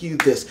ask you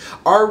this.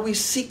 Are we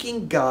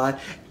seeking God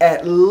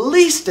at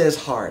least as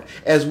hard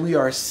as we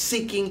are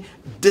seeking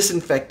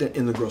disinfectant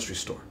in the grocery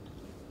store?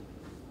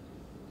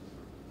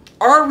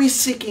 Are we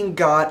seeking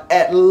God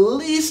at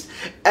least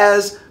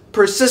as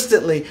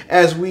persistently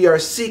as we are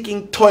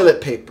seeking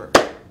toilet paper?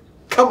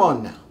 Come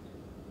on now.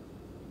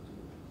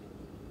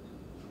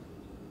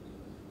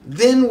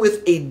 Then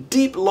with a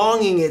deep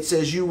longing, it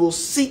says, you will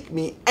seek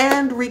me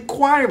and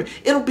require me.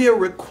 It'll be a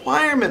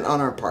requirement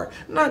on our part,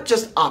 not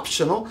just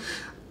optional.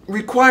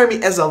 Require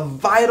me as a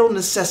vital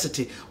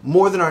necessity,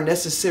 more than our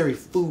necessary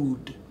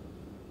food.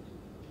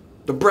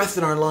 The breath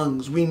in our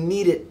lungs, we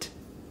need it.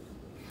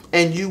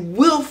 And you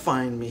will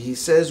find me, he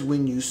says,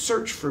 when you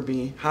search for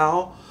me.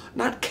 How?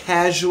 Not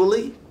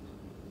casually,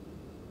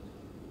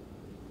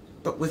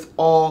 but with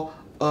all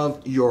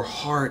of your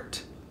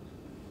heart.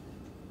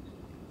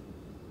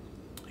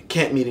 A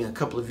camp meeting a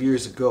couple of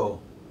years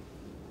ago.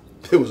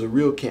 It was a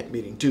real camp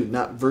meeting too,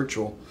 not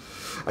virtual.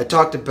 I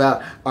talked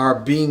about our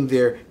being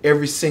there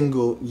every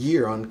single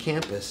year on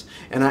campus.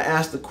 And I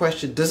asked the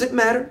question, does it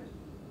matter?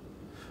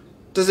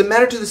 Does it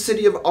matter to the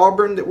city of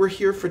Auburn that we're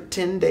here for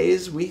 10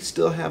 days? We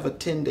still have a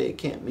 10-day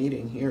camp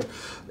meeting here.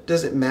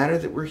 Does it matter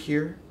that we're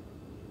here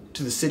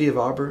to the city of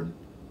Auburn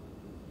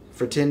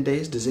for 10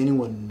 days? Does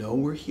anyone know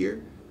we're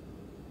here?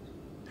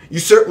 You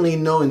certainly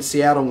know in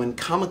Seattle when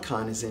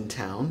Comic-Con is in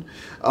town.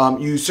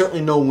 You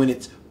certainly know when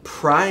it's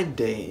Pride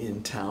Day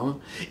in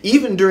town.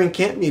 Even during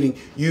camp meeting,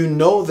 you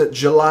know that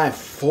July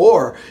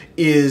 4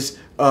 is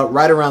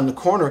right around the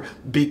corner,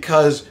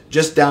 because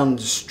just down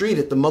the street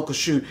at the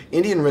Muckleshoot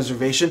Indian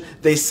Reservation,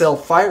 they sell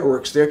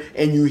fireworks there,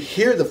 and you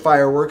hear the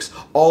fireworks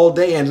all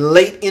day and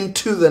late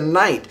into the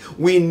night.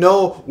 We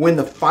know when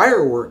the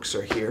fireworks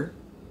are here.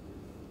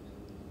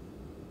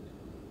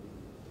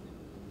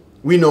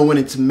 We know when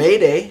it's May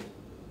Day.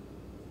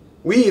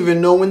 We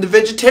even know when the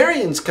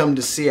vegetarians come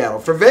to Seattle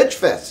for Veg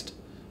Fest.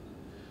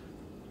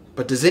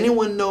 But does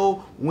anyone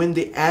know when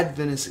the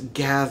Adventists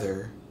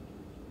gather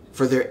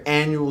for their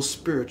annual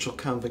spiritual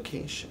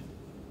convocation?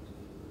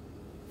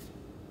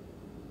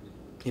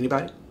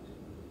 Anybody?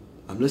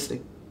 I'm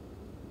listening.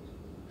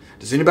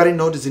 Does anybody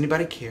know? Does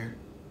anybody care?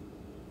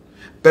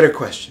 Better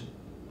question.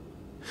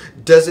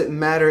 Does it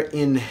matter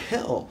in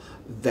hell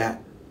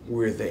that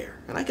we're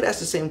there? And I could ask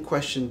the same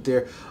question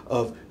there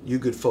of you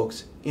good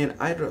folks in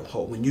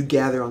Idaho when you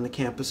gather on the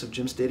campus of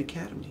Gem State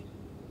Academy.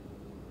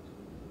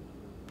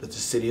 Does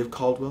the city of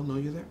Caldwell know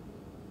you're there?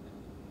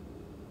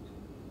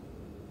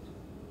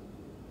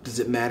 Does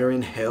it matter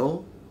in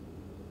hell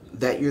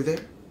that you're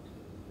there?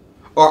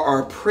 Are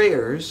our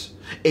prayers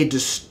a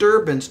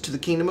disturbance to the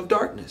kingdom of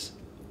darkness?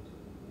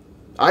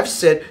 I've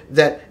said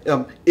that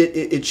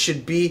it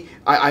should be,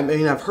 I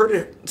mean, I've heard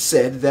it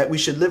said that we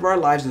should live our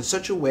lives in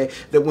such a way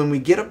that when we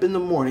get up in the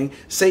morning,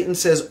 Satan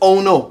says,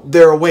 oh no,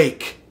 they're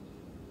awake.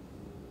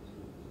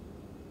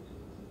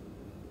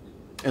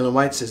 Ellen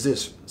White says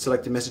this,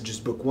 Selected Messages,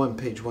 Book 1,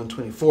 page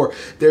 124.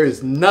 There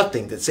is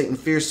nothing that Satan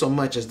fears so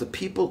much as the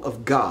people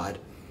of God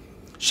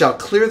shall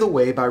clear the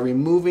way by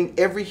removing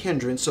every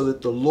hindrance, so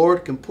that the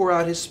Lord can pour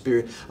out his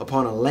Spirit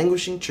upon a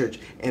languishing church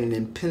and an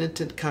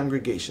impenitent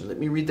congregation. Let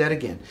me read that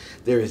again.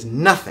 There is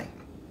nothing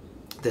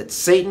that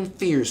Satan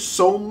fears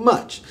so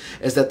much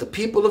as that the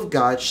people of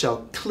God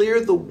shall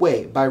clear the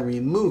way by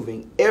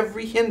removing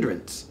every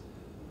hindrance,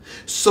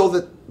 so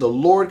that the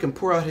Lord can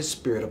pour out his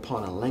Spirit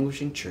upon a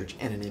languishing church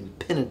and an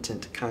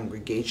impenitent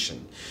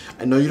congregation.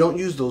 I know you don't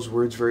use those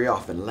words very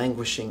often,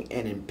 languishing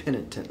and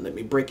impenitent. Let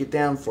me break it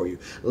down for you.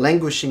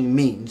 Languishing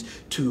means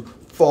to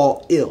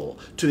fall ill,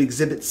 to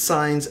exhibit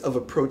signs of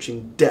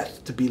approaching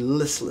death, to be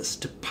listless,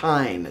 to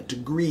pine, to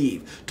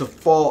grieve, to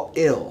fall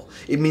ill.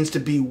 It means to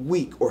be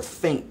weak or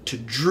faint, to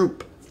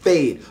droop,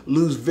 fade,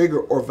 lose vigor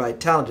or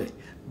vitality.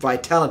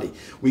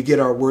 We get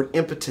our word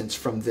impotence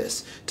from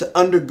this. To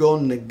undergo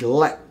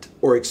neglect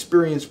or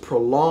experience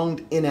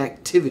prolonged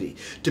inactivity,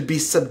 to be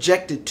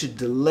subjected to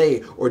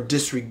delay or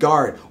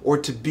disregard, or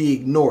to be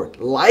ignored,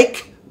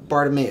 like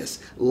Bartimaeus,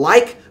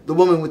 like the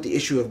woman with the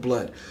issue of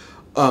blood,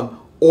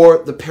 or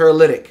the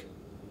paralytic.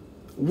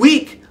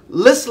 Weak,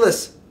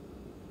 listless,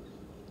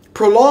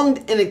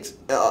 prolonged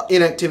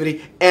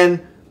inactivity,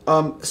 and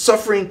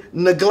suffering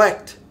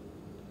neglect.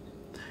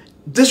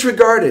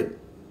 Disregarded,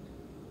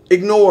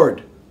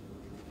 ignored.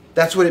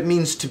 That's what it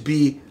means to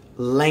be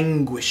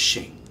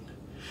languishing.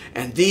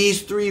 And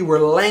these three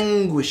were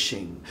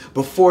languishing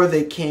before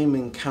they came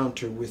in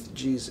encounter with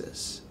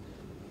Jesus.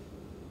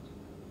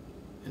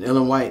 And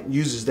Ellen White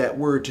uses that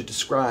word to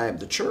describe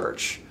the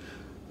church.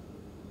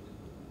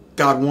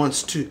 God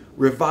wants to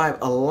revive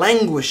a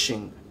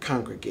languishing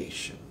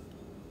congregation,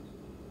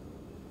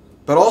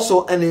 but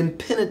also an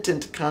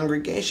impenitent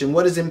congregation.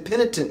 What does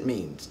impenitent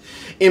mean?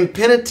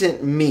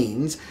 Impenitent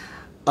means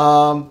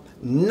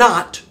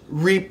not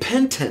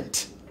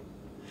repentant.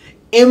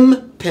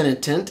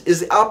 Impenitent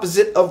is the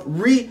opposite of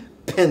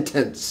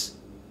repentance.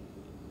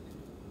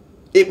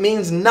 It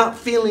means not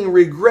feeling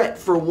regret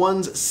for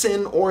one's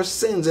sin or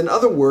sins. In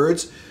other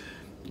words,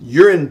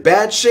 you're in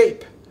bad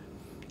shape.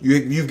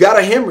 You've got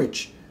a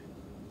hemorrhage.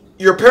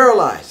 You're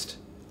paralyzed.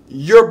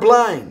 You're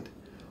blind.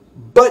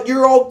 But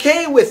you're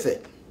okay with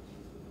it.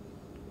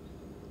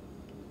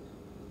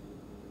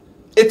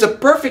 It's a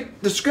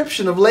perfect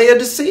description of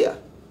Laodicea,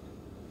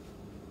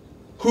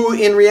 who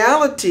in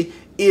reality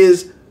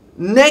is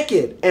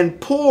naked and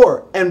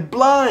poor and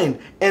blind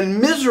and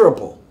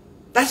miserable.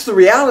 That's the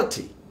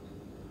reality.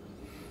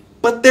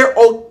 But they're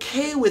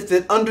okay with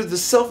it under the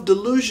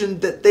self-delusion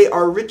that they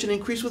are rich and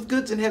increased with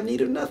goods and have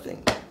need of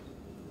nothing.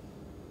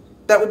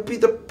 That would be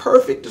the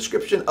perfect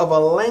description of a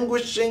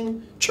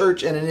languishing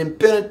church and an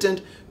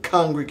impenitent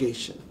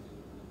congregation.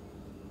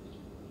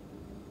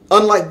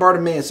 Unlike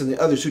Bartimaeus and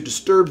the others who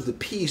disturbed the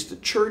peace, the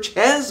church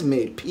has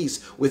made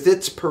peace with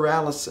its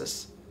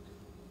paralysis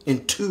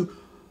in too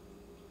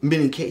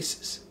many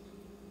cases.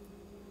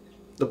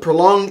 The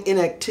prolonged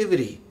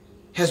inactivity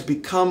has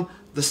become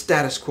the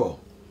status quo.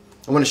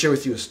 I want to share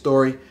with you a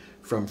story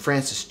from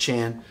Francis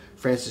Chan.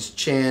 Francis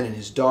Chan and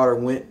his daughter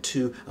went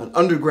to an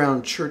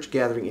underground church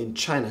gathering in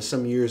China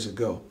some years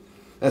ago.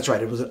 That's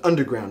right, it was an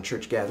underground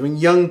church gathering.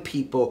 Young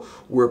people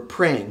were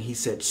praying, he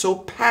said, so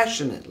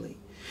passionately,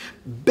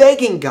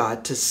 begging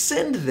God to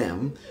send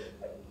them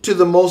to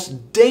the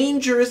most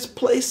dangerous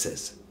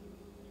places.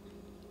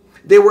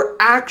 They were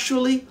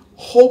actually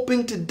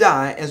hoping to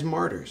die as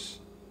martyrs.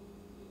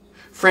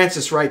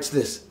 Francis writes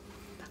this: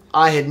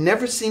 I had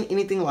never seen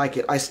anything like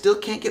it. I still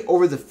can't get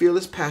over the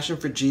fearless passion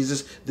for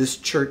Jesus this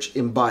church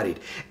embodied.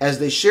 As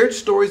they shared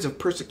stories of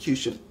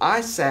persecution,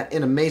 I sat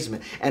in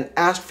amazement and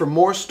asked for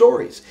more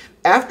stories.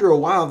 After a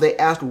while, they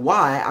asked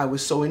why I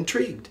was so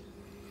intrigued.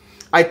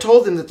 I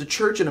told them that the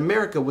church in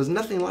America was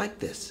nothing like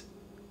this.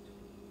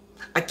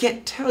 I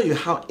can't tell you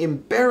how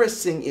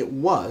embarrassing it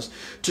was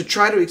to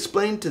try to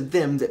explain to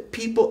them that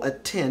people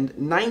attend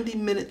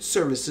 90-minute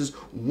services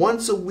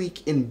once a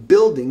week in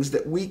buildings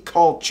that we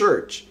call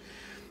church.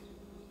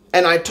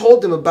 And I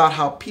told them about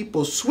how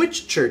people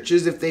switch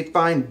churches if they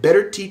find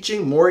better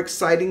teaching, more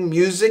exciting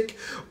music,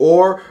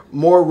 or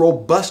more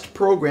robust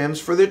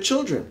programs for their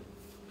children.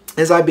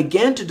 As I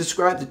began to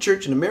describe the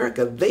church in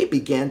America, they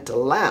began to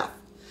laugh.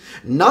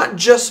 Not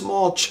just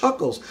small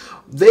chuckles.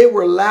 They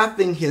were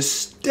laughing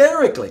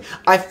hysterically.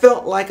 I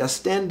felt like a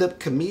stand-up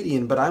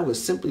comedian, but I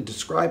was simply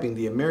describing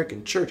the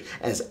American church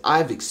as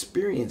I've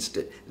experienced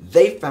it.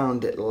 They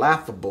found it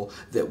laughable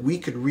that we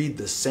could read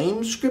the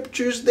same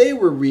scriptures they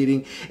were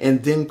reading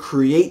and then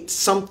create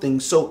something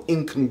so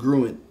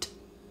incongruent.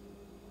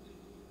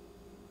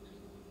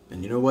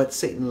 And you know what?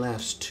 Satan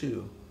laughs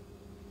too.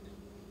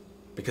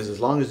 Because as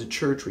long as the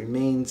church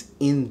remains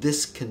in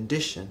this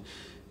condition,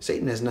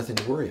 Satan has nothing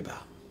to worry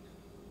about.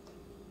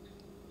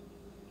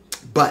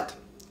 But,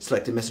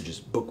 Selected Messages,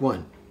 Book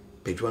 1,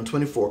 page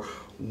 124,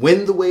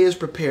 when the way is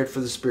prepared for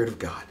the Spirit of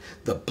God,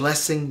 the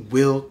blessing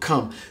will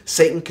come.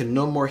 Satan can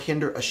no more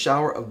hinder a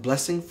shower of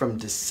blessing from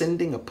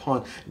descending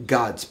upon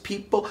God's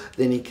people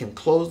than he can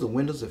close the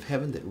windows of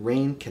heaven that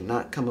rain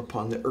cannot come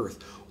upon the earth.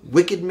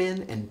 Wicked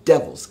men and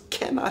devils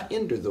cannot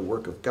hinder the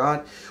work of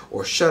God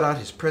or shut out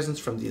his presence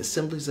from the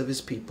assemblies of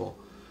his people.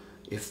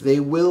 if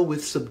they will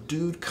with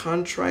subdued,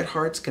 contrite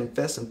hearts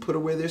confess and put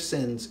away their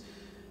sins,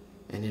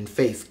 and in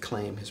faith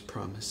claim his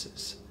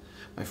promises.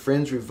 My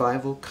friends,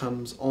 revival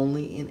comes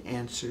only in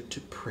answer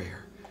to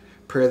prayer.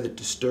 Prayer that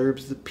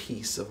disturbs the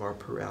peace of our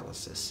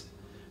paralysis.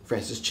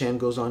 Francis Chan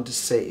goes on to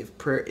say, if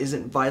prayer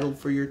isn't vital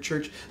for your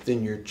church,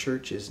 then your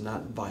church is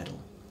not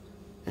vital.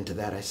 And to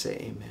that I say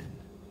amen.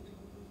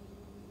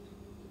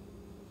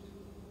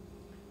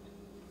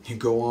 You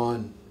go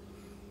on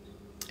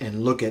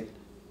and look at,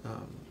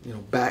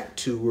 back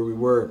to where we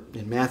were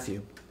in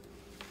Matthew,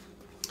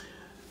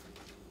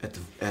 at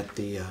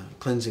the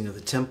cleansing of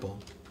the temple.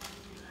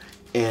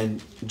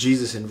 And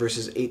Jesus in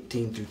verses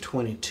 18 through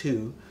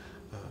 22,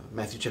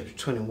 Matthew chapter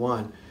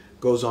 21,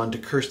 goes on to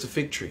curse the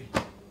fig tree.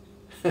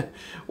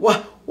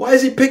 Why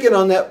is he picking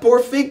on that poor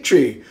fig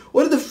tree?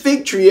 What did the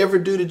fig tree ever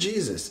do to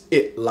Jesus?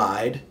 It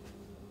lied.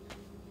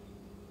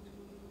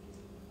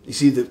 You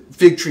see, the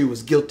fig tree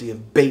was guilty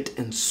of bait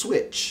and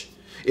switch.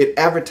 It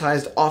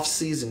advertised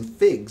off-season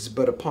figs,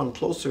 but upon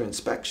closer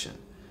inspection,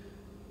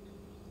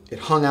 it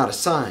hung out a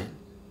sign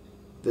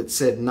that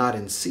said not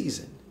in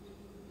season.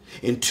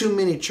 In too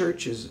many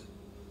churches,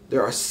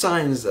 there are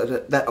signs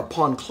that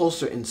upon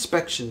closer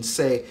inspection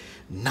say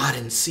not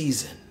in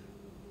season.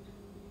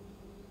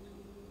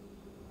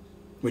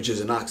 Which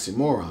is an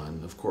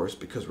oxymoron, of course,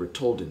 because we're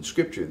told in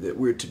Scripture that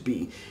we're to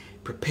be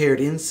prepared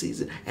in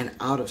season and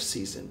out of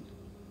season.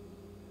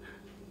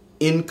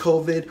 In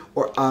COVID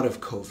or out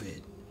of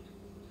COVID.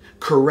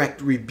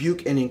 Correct,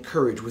 rebuke, and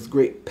encourage with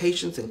great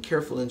patience and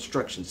careful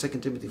instruction.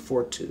 2 Timothy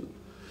 4:2.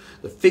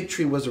 The fig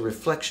tree was a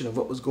reflection of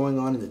what was going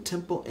on in the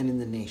temple and in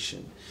the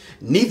nation.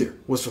 Neither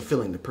was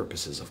fulfilling the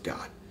purposes of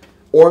God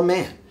or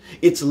man.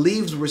 Its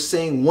leaves were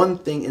saying one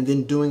thing and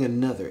then doing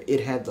another.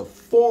 It had the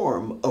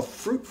form of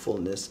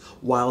fruitfulness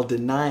while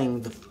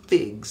denying the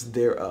figs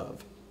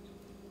thereof.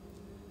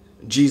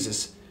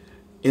 Jesus,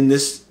 in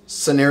this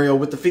scenario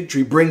with the fig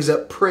tree, brings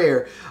up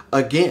prayer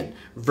again.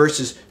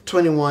 Verses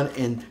 21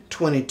 and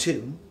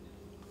 22.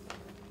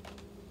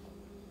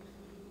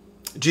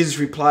 Jesus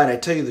replied, I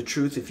tell you the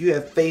truth, if you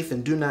have faith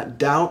and do not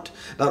doubt,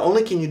 not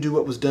only can you do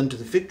what was done to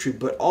the fig tree,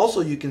 but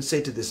also you can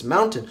say to this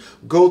mountain,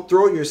 go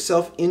throw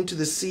yourself into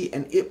the sea,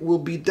 and it will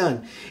be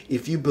done.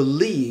 If you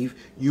believe,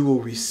 you will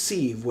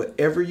receive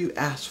whatever you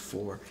ask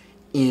for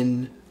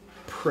in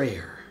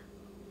prayer.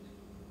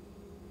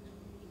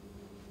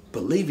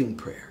 Believing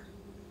prayer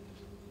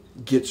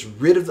gets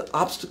rid of the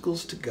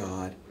obstacles to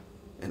God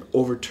and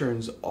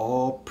overturns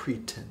all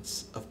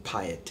pretense of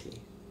piety.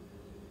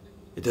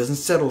 It doesn't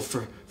settle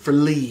for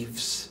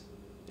leaves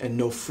and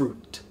no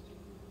fruit.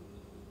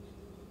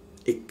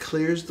 It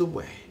clears the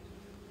way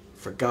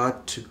for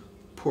God to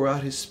pour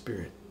out his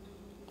Spirit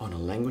on a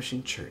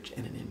languishing church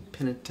and an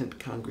impenitent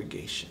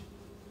congregation.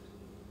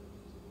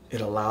 It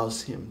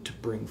allows him to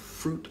bring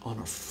fruit on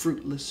a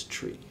fruitless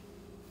tree.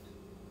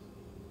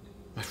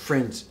 My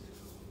friends,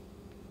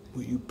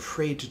 will you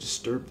pray to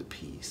disturb the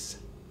peace?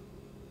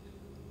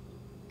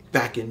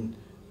 Back in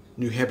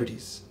the New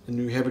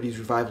Hebrides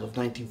revival of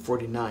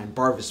 1949,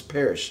 Barvis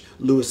Parish,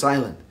 Lewis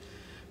Island.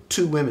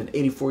 2 women,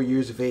 84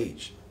 years of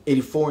age,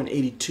 84 and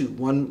 82,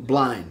 one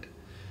blind.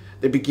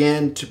 They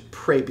began to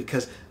pray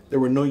because there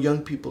were no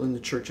young people in the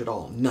church at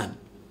all, none.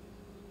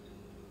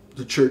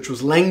 The church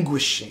was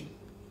languishing.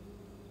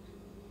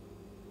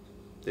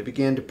 They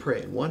began to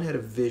pray, and one had a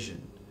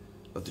vision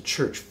of the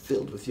church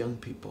filled with young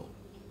people.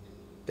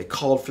 They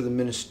called for the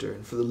minister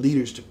and for the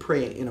leaders to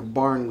pray in a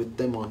barn with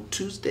them on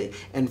Tuesday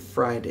and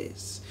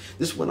Fridays.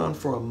 This went on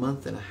for a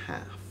month and a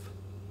half.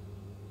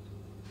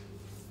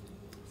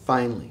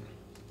 Finally,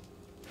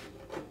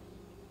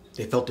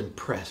 they felt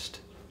impressed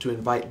to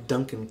invite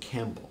Duncan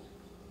Campbell,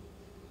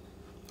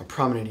 a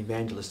prominent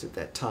evangelist at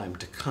that time,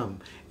 to come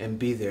and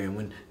be there. And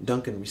when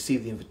Duncan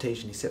received the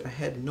invitation, he said, I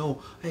had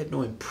no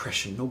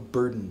impression, no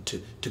burden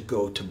to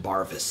go to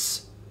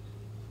Barvis.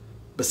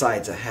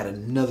 Besides, I had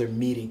another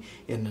meeting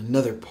in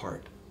another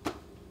part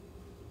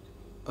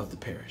of the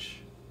parish.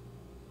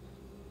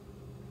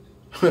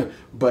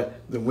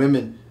 But the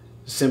women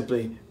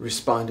simply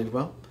responded,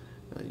 well,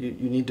 you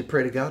need to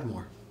pray to God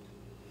more.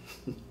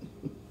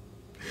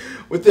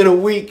 Within a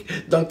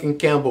week, Duncan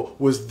Campbell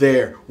was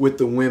there with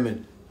the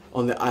women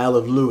on the Isle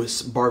of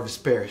Lewis,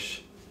 Barvis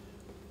Parish.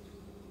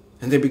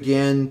 And they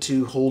began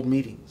to hold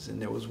meetings.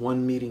 And there was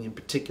one meeting in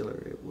particular.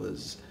 It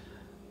was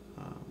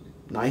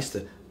nice.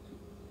 The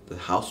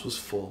house was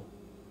full.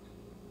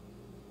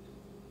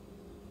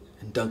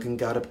 And Duncan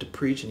got up to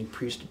preach, and he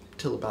preached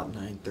till about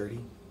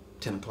 9:30,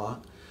 10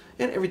 o'clock.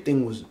 And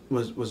everything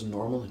was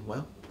normal and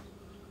well.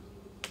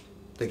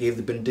 They gave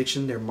the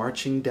benediction. They're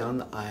marching down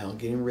the aisle,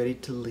 getting ready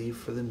to leave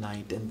for the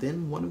night. And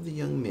then one of the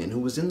young men who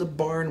was in the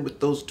barn with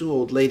those 2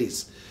 old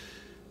ladies,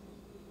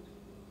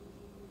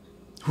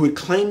 who had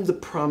claimed the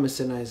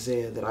promise in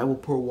Isaiah that I will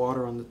pour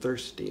water on the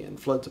thirsty and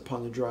floods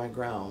upon the dry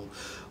ground,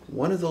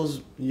 one of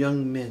those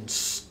young men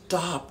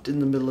stopped in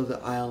the middle of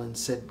the aisle and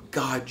said,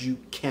 God, you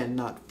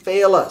cannot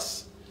fail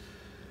us.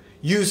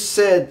 You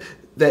said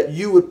that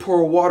you would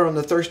pour water on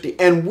the thirsty,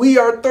 and we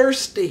are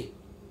thirsty.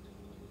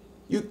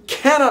 You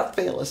cannot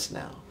fail us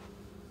now.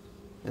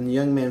 And the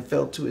young man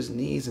fell to his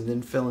knees and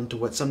then fell into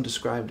what some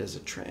described as a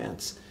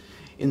trance.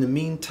 In the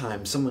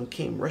meantime, someone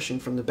came rushing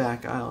from the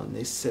back aisle, and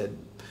they said,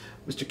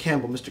 Mr.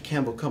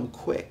 Campbell, come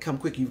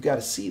quick, you've got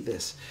to see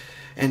this.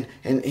 And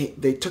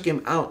they took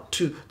him out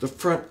to the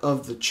front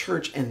of the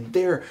church, and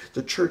there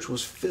the church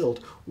was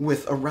filled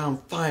with around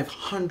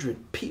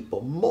 500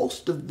 people,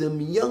 most of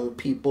them young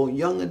people,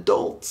 young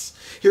adults.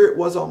 Here it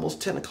was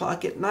almost 10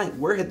 o'clock at night.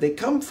 Where had they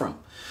come from?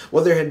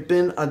 Well, there had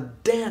been a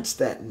dance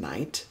that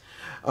night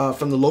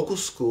from the local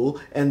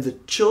school, and the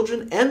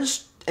children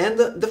and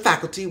the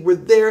faculty were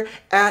there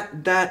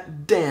at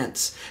that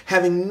dance,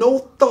 having no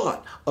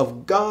thought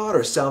of God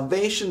or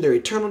salvation, their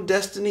eternal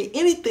destiny,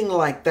 anything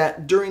like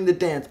that during the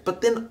dance.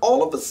 But then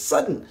all of a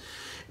sudden,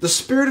 the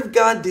Spirit of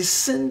God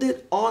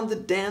descended on the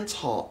dance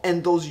hall,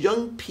 and those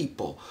young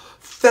people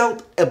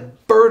felt a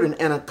burden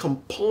and a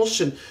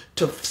compulsion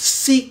to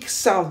seek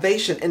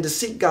salvation and to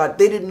seek God.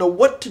 They didn't know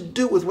what to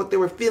do with what they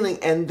were feeling,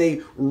 and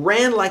they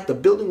ran like the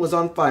building was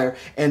on fire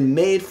and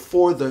made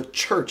for the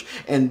church.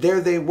 And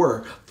there they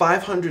were,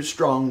 500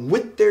 strong,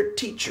 with their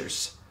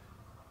teachers,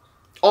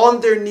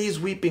 on their knees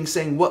weeping,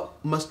 saying,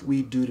 what must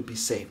we do to be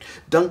saved?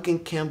 Duncan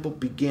Campbell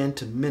began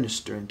to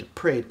minister and to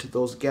pray to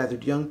those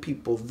gathered young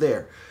people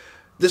there.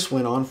 This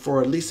went on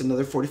for at least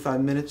another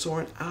 45 minutes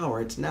or an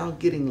hour. It's now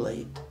getting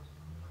late.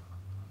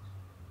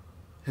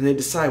 And they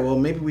decide, well,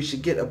 maybe we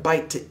should get a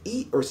bite to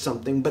eat or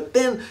something. But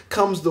then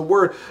comes the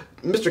word,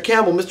 Mr.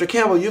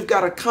 Campbell, you've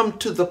got to come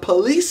to the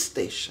police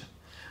station.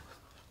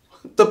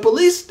 The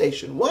police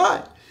station.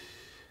 Why?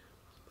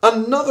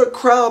 Another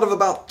crowd of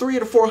about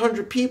 300 to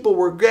 400 people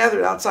were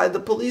gathered outside the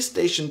police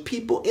station.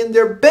 People in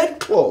their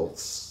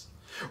bedclothes,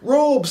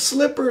 robes,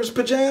 slippers,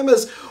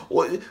 pajamas.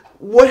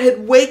 What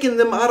had wakened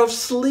them out of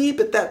sleep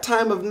at that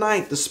time of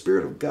night? The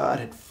Spirit of God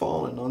had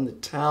fallen on the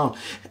town,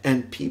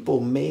 and people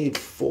made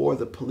for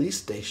the police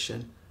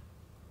station.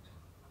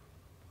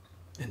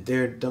 And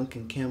there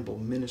Duncan Campbell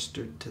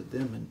ministered to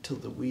them until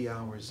the wee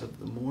hours of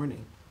the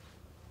morning.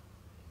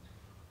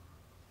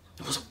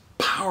 It was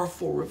a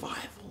powerful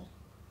revival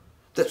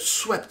that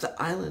swept the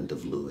island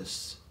of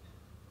Lewis.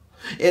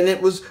 And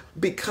it was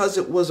because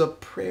it was a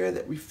prayer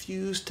that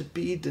refused to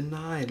be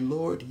denied.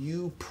 Lord,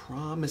 you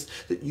promised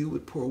that you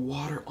would pour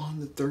water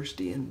on the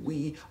thirsty, and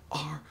we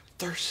are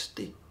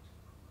thirsty.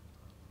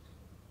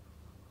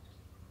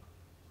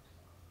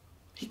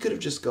 He could have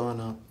just gone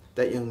up,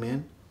 that young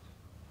man.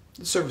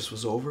 The service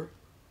was over.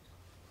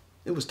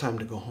 It was time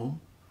to go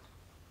home.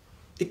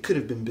 It could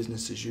have been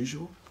business as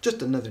usual,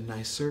 just another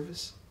nice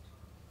service.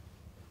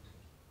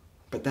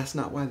 But that's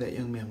not why that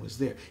young man was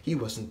there. He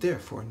wasn't there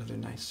for another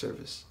nice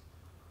service.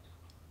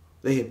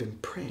 They had been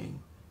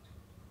praying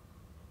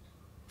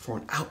for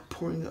an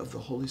outpouring of the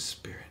Holy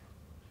Spirit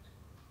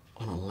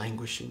on a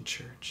languishing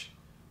church.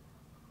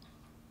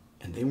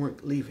 And they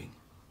weren't leaving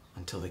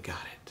until they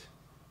got it.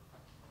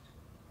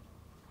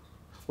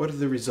 What are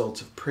the results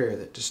of prayer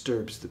that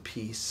disturbs the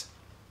peace?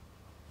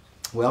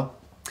 Well,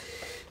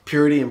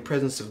 purity and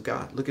presence of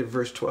God. Look at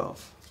verse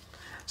 12.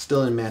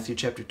 Still in Matthew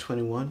chapter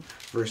 21,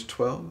 verse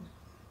 12.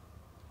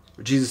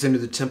 Jesus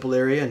entered the temple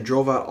area and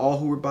drove out all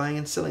who were buying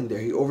and selling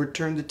there. He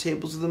overturned the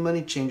tables of the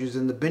money changers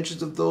and the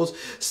benches of those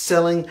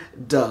selling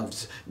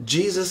doves.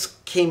 Jesus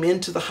came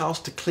into the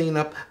house to clean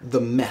up the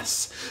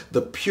mess.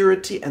 The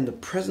purity and the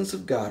presence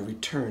of God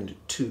returned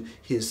to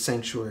his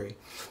sanctuary.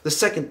 The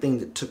second thing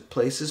that took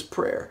place is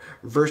prayer.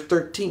 Verse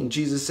 13,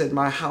 Jesus said,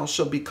 my house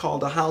shall be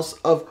called a house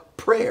of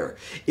prayer.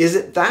 Is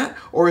it that,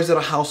 or is it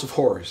a house of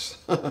horrors?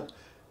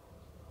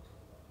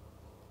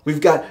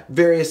 We've got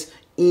various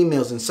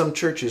emails in some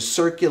churches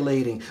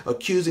circulating,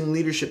 accusing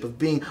leadership of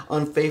being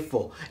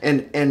unfaithful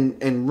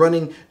and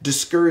running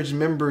discouraged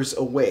members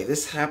away.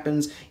 This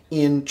happens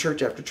in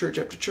church after church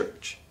after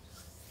church.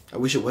 I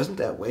wish it wasn't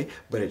that way,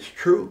 but it's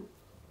true.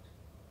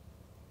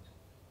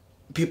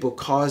 People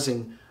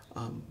causing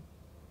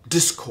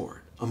discord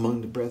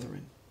among the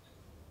brethren.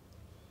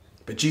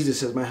 But Jesus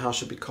says, my house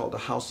should be called a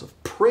house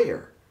of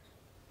prayer,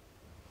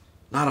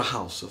 not a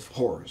house of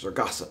horrors or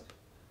gossip.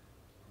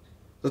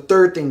 The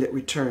third thing that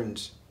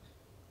returns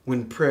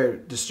when prayer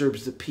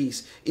disturbs the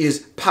peace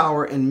is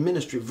power and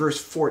ministry.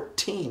 Verse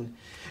 14,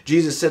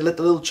 Jesus said, let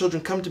the little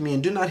children come to me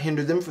and do not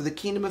hinder them, for the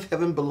kingdom of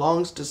heaven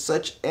belongs to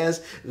such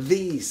as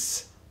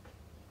these.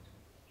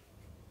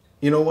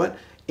 You know what?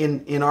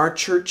 In our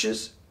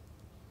churches,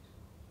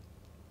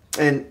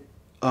 and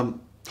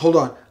hold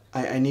on,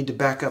 I need to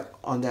back up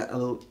on that a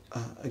little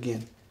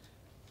again.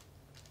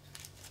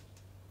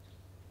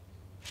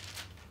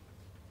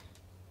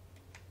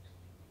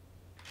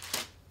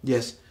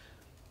 Yes.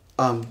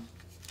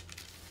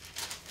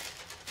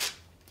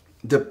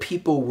 The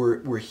people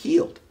were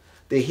healed.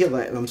 They healed.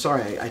 I'm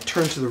sorry, I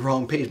turned to the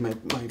wrong page. My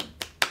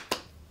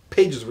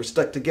pages were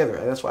stuck together.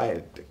 That's why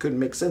I couldn't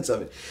make sense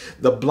of it.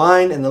 The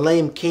blind and the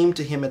lame came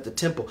to him at the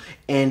temple,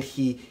 and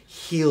he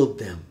healed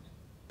them.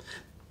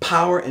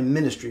 Power and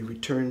ministry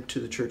returned to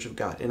the church of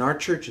God. In our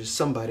churches,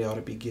 somebody ought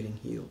to be getting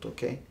healed,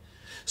 okay?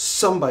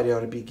 Somebody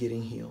ought to be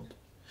getting healed.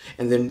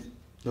 And then,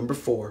 number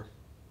 4,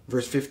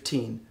 verse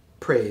 15,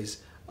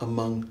 praise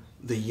among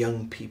the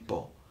young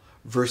people.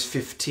 Verse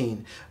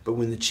 15, but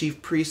when the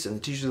chief priests and the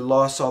teachers of the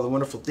law saw the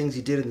wonderful things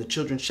he did and the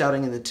children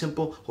shouting in the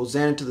temple,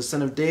 Hosanna to the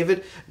Son of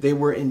David, they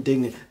were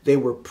indignant. They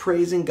were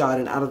praising God,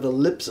 and out of the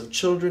lips of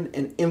children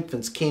and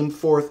infants came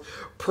forth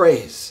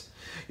praise.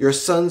 Your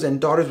sons and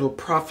daughters will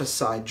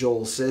prophesy,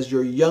 Joel says.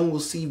 Your young will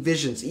see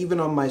visions. Even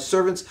on my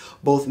servants,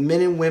 both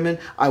men and women,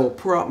 I will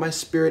pour out my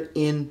spirit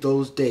in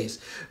those days.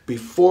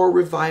 Before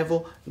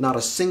revival, not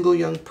a single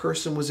young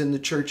person was in the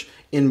church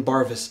in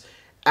Barvas.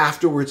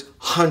 Afterwards,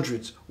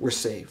 hundreds were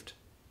saved.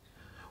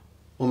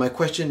 Well, my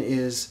question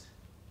is,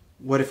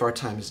 what if our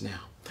time is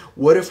now?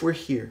 What if we're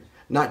here,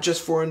 not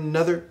just for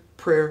another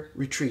prayer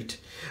retreat,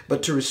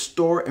 but to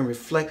restore and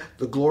reflect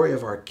the glory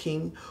of our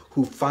King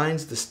who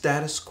finds the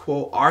status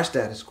quo, our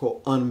status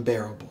quo,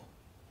 unbearable?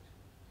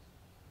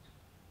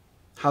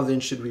 How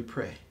then should we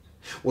pray?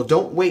 Well,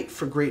 don't wait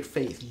for great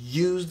faith.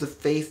 Use the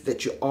faith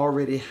that you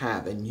already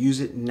have and use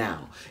it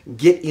now.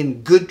 Get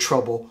in good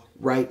trouble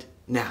right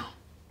now.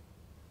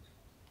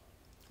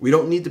 We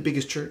don't need the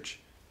biggest church,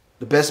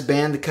 the best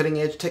band, the cutting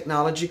edge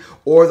technology,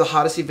 or the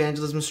hottest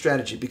evangelism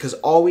strategy, because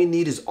all we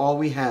need is all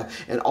we have,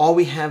 and all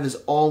we have is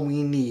all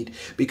we need,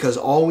 because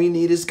all we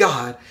need is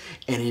God,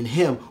 and in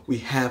Him we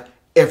have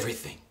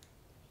everything.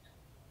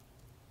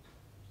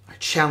 I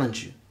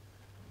challenge you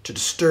to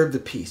disturb the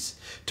peace,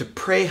 to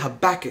pray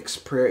Habakkuk's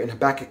prayer in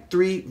Habakkuk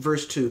 3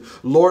 verse 2.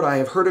 Lord, I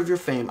have heard of your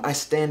fame. I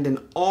stand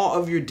in awe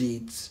of your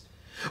deeds.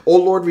 O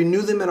Lord,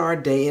 renew them in our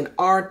day. In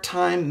our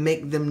time,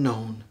 make them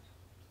known.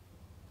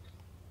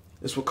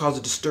 This will cause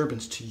a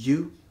disturbance to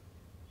you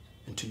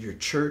and to your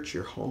church,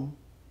 your home.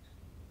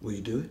 Will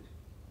you do it?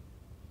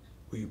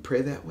 Will you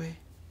pray that way?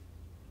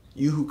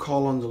 You who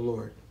call on the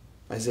Lord.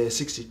 Isaiah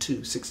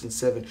 62, 6 and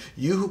 7.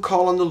 You who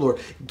call on the Lord,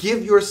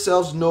 give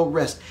yourselves no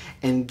rest,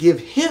 and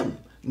give Him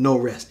no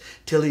rest,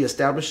 till He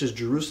establishes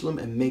Jerusalem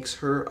and makes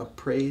her a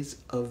praise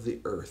of the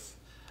earth.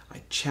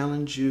 I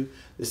challenge you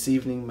this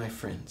evening, my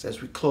friends, as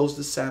we close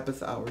the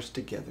Sabbath hours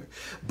together,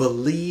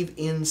 believe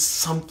in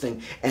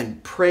something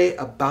and pray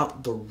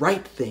about the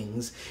right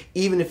things,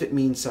 even if it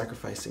means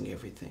sacrificing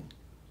everything.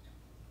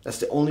 That's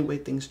the only way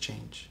things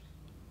change.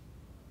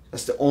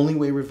 That's the only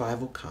way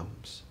revival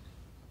comes.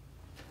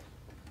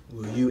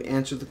 Will you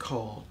answer the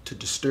call to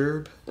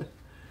disturb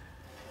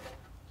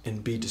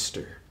and be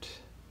disturbed?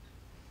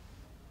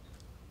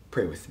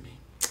 Pray with me.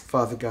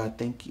 Father God,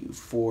 thank you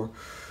for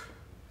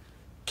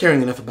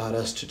caring enough about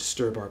us to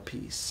disturb our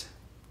peace.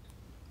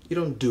 You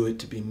don't do it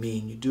to be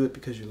mean. You do it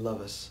because you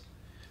love us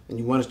and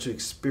you want us to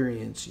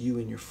experience you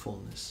in your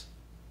fullness.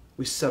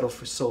 We settle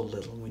for so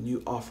little when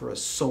you offer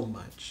us so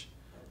much.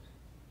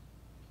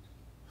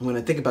 And when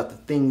I think about the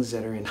things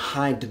that are in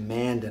high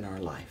demand in our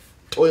life,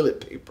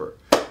 toilet paper,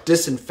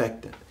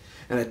 disinfectant,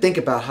 and I think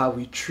about how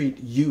we treat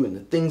you and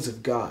the things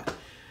of God,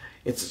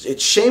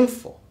 it's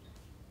shameful.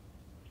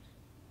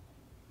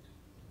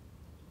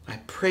 I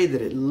pray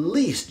that at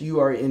least you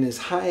are in as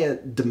high a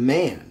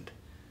demand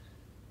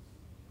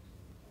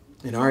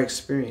in our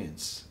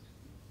experience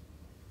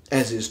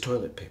as is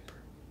toilet paper.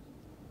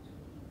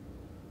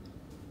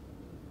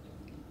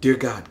 Dear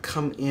God,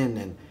 come in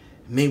and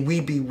may we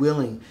be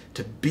willing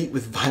to beat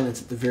with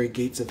violence at the very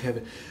gates of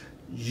heaven.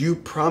 You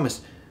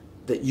promised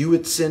that you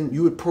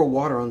would pour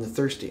water on the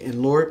thirsty.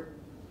 And Lord,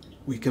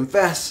 we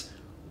confess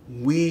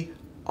we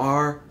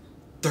are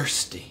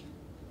thirsty.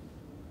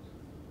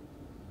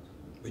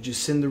 Would you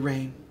send the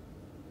rain?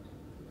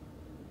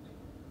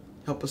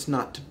 Help us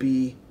not to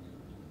be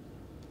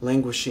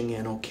languishing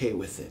and okay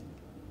with it.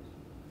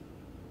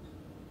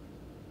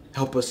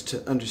 Help us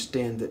to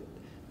understand that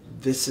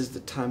this is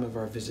the time of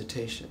our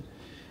visitation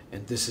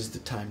and this is the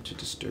time to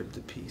disturb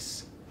the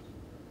peace.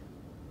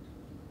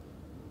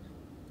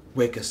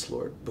 Wake us,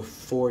 Lord,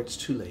 before it's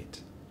too late,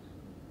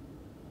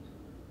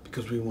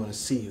 because we want to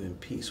see you in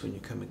peace when you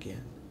come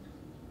again.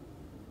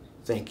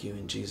 Thank you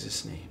in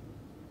Jesus' name.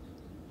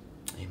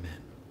 Amen.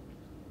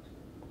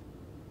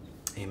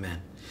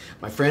 Amen.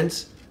 My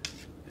friends,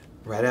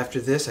 right after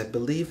this, I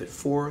believe at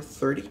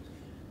 4:30,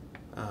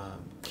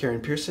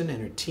 Karen Pearson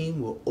and her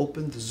team will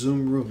open the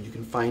Zoom room. You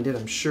can find it,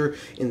 I'm sure,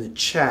 in the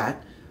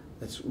chat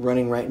that's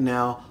running right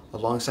now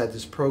alongside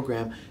this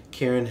program.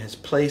 Karen has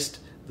placed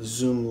the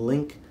Zoom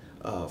link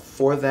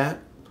for that.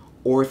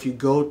 Or if you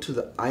go to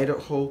the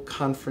Idaho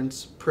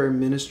Conference Prayer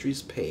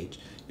Ministries page,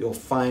 you'll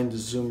find the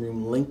Zoom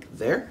room link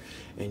there,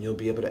 and you'll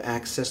be able to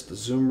access the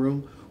Zoom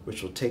room,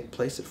 which will take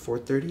place at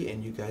 4:30,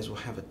 and you guys will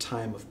have a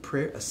time of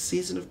prayer, a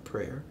season of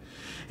prayer.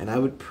 And I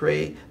would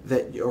pray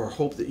that, or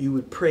hope that you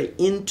would pray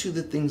into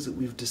the things that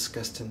we've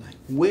discussed tonight.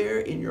 Where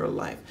in your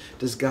life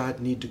does God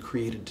need to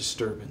create a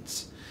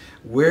disturbance?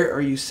 Where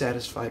are you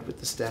satisfied with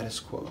the status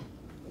quo?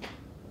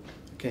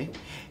 Okay?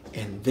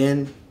 And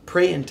then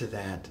pray into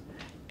that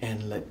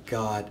and let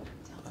God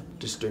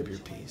disturb your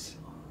peace.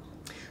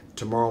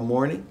 Tomorrow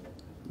morning,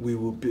 we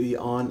will be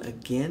on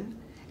again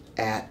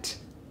at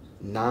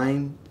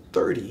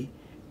 9:30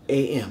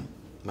 a.m.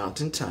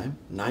 Mountain Time,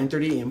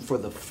 9:30 a.m. for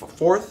the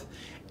fourth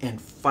and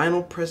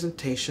final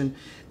presentation.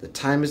 The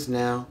time is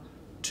now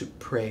to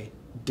pray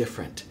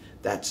different.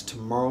 That's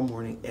tomorrow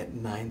morning at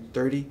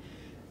 9:30.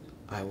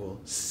 I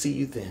will see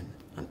you then.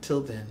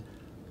 Until then,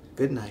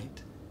 good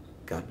night.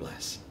 God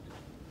bless.